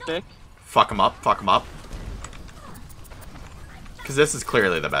 The thick? Fuck him up, fuck him up. Because this is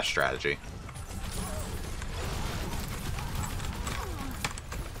clearly the best strategy.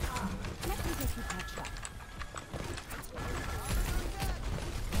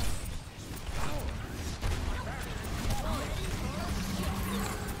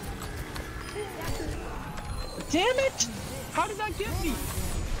 Damn it! How did that get me?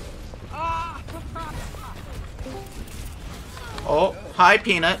 Ah! Oh, hi,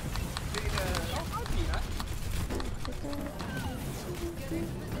 Peanut.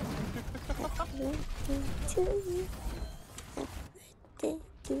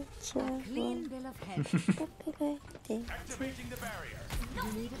 Clean bill of health. Activating the barrier.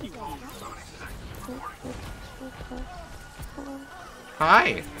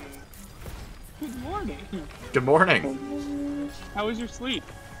 Hi. Good morning. Good morning. How was your sleep?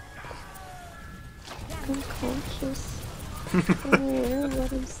 I'm conscious. I'm aware of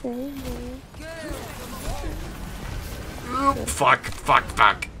what I'm saying. Fuck, fuck,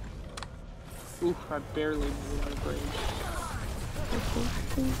 fuck. Oof, I barely made out of range. I think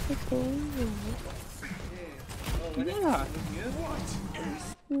things are going well. Yeah.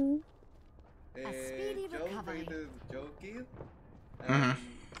 Hmm? A speedy Joe recovery. raided Joe Kid. Mhm.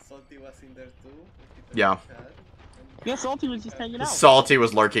 Salty was in there too. Yeah. Yeah, Salty was just hanging out. Salty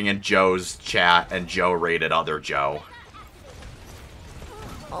was lurking in Joe's chat, and Joe raided other Joe.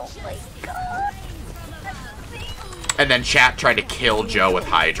 Oh my god. And then chat tried to kill Joe with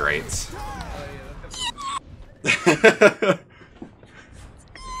hydrates.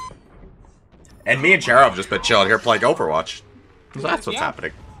 And me and Cherro have just been chilling here playing Overwatch. So that's what's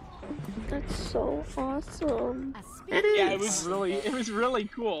happening. That's so awesome. Yeah, it was really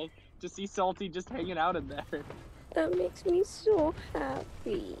cool to see Salty just hanging out in there. That makes me so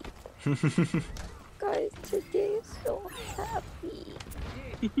happy. Guys, today is so happy.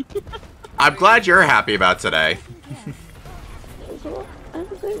 I'm glad you're happy about today. Well, I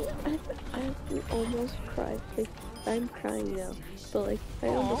almost cried. Like, I'm crying now. But like, I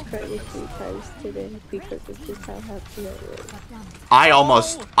almost cried like 3 times today because of just how happy I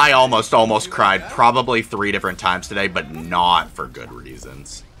was. I almost cried probably 3 different times today, but not for good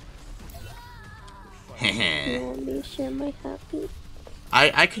reasons. You want me to share my happy?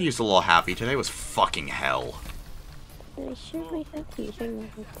 I could use a little happy. Today was fucking hell. Can I share my happy? Hang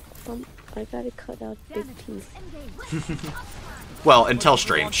on. I gotta cut out big teeth. Well, until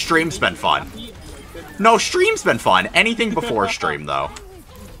stream. Stream's been fun. No, stream's been fun. Anything before stream, though.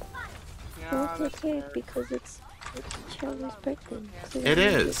 Well, it's okay because it's Cherro's birthday. So It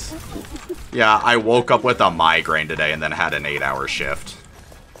is. Yeah, I woke up with a migraine today and then had an 8-hour shift.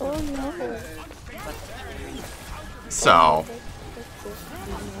 Oh no. So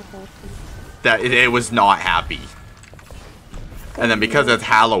that it was not happy. And then because it's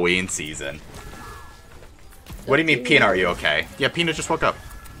Halloween season. What do you mean, Peanut? Are you okay? Yeah, Peanut just woke up.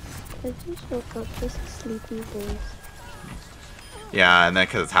 I just woke up just a sleepy voice. Yeah, and then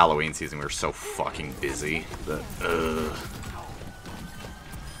because it's Halloween season, we were so fucking busy.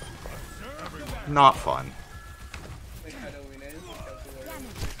 Not fun.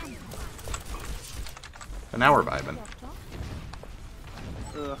 But now we're vibing.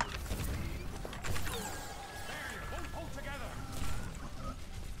 Ugh.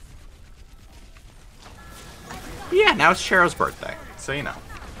 Yeah, now it's Cherro's birthday, so you know.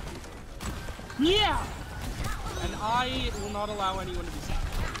 Yeah! And I will not allow anyone to be sad.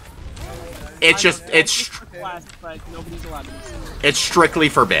 It's just, Class, but nobody's allowed to be sad. it's strictly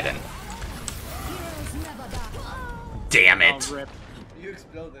forbidden. Damn it. Oh, rip. You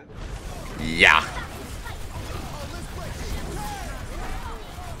exploded. Yeah.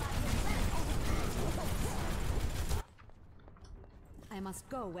 I must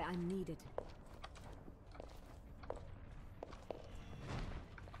go where I'm needed.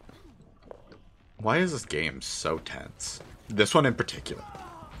 Why is this game so tense? This one in particular.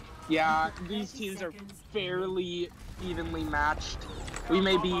 Yeah, these teams are fairly evenly matched. We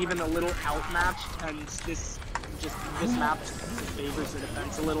may be even a little outmatched, and this map favors the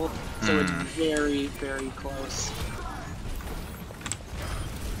defense a little, so it's very, very close.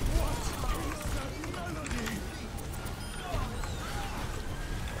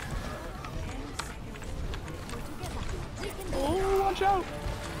 Oh, watch out!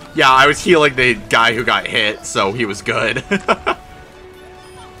 Yeah, I was healing the guy who got hit, so he was good.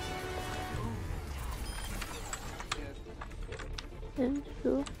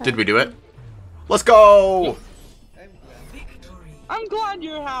 Did we do it? Let's go! I'm glad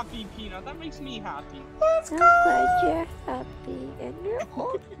you're happy, Peanut. That makes me happy. I'm glad you're happy and you're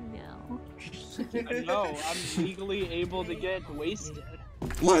old now. I know, I'm legally able to get wasted.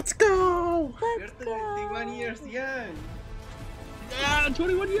 Let's go! Let's go! 21 years young! Yeah,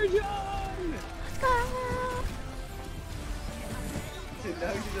 21 years young! Ah. So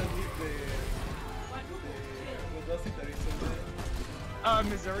now you don't need the what was it, Arizona?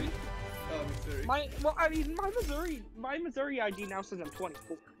 Missouri? Oh, Missouri. My Missouri ID now says I'm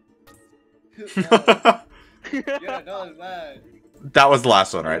 24. Yeah, no, man. That was the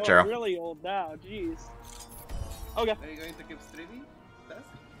last one, right, I'm Cherro? really old now, jeez. Okay. Are you going to keep streaming?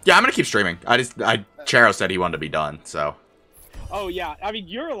 Yeah, I'm gonna keep streaming. Cherro said he wanted to be done, so. Oh yeah, I mean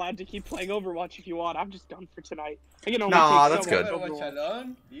you're allowed to keep playing Overwatch if you want. I'm just done for tonight. I can only Nah, take that's so good. much Overwatch Overwatch.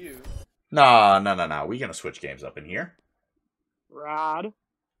 alone? You. No. We gonna switch games up in here. Rad.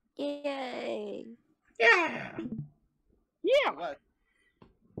 Yay! Yeah. Yeah. What?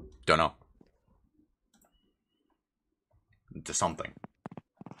 Don't know. To something.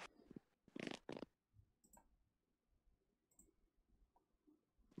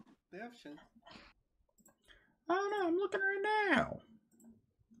 The option. I don't know, I'm looking right now.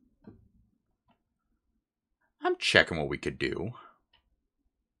 I'm checking what we could do.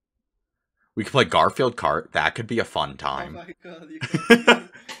 We could play Garfield Kart. That could be a fun time. Oh my god, you can't.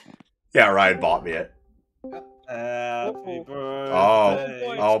 Yeah, Ryan bought me it. Happy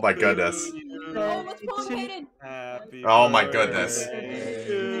birthday. Oh my goodness. Oh, what's wrong, Hayden? Happy Oh my goodness. birthday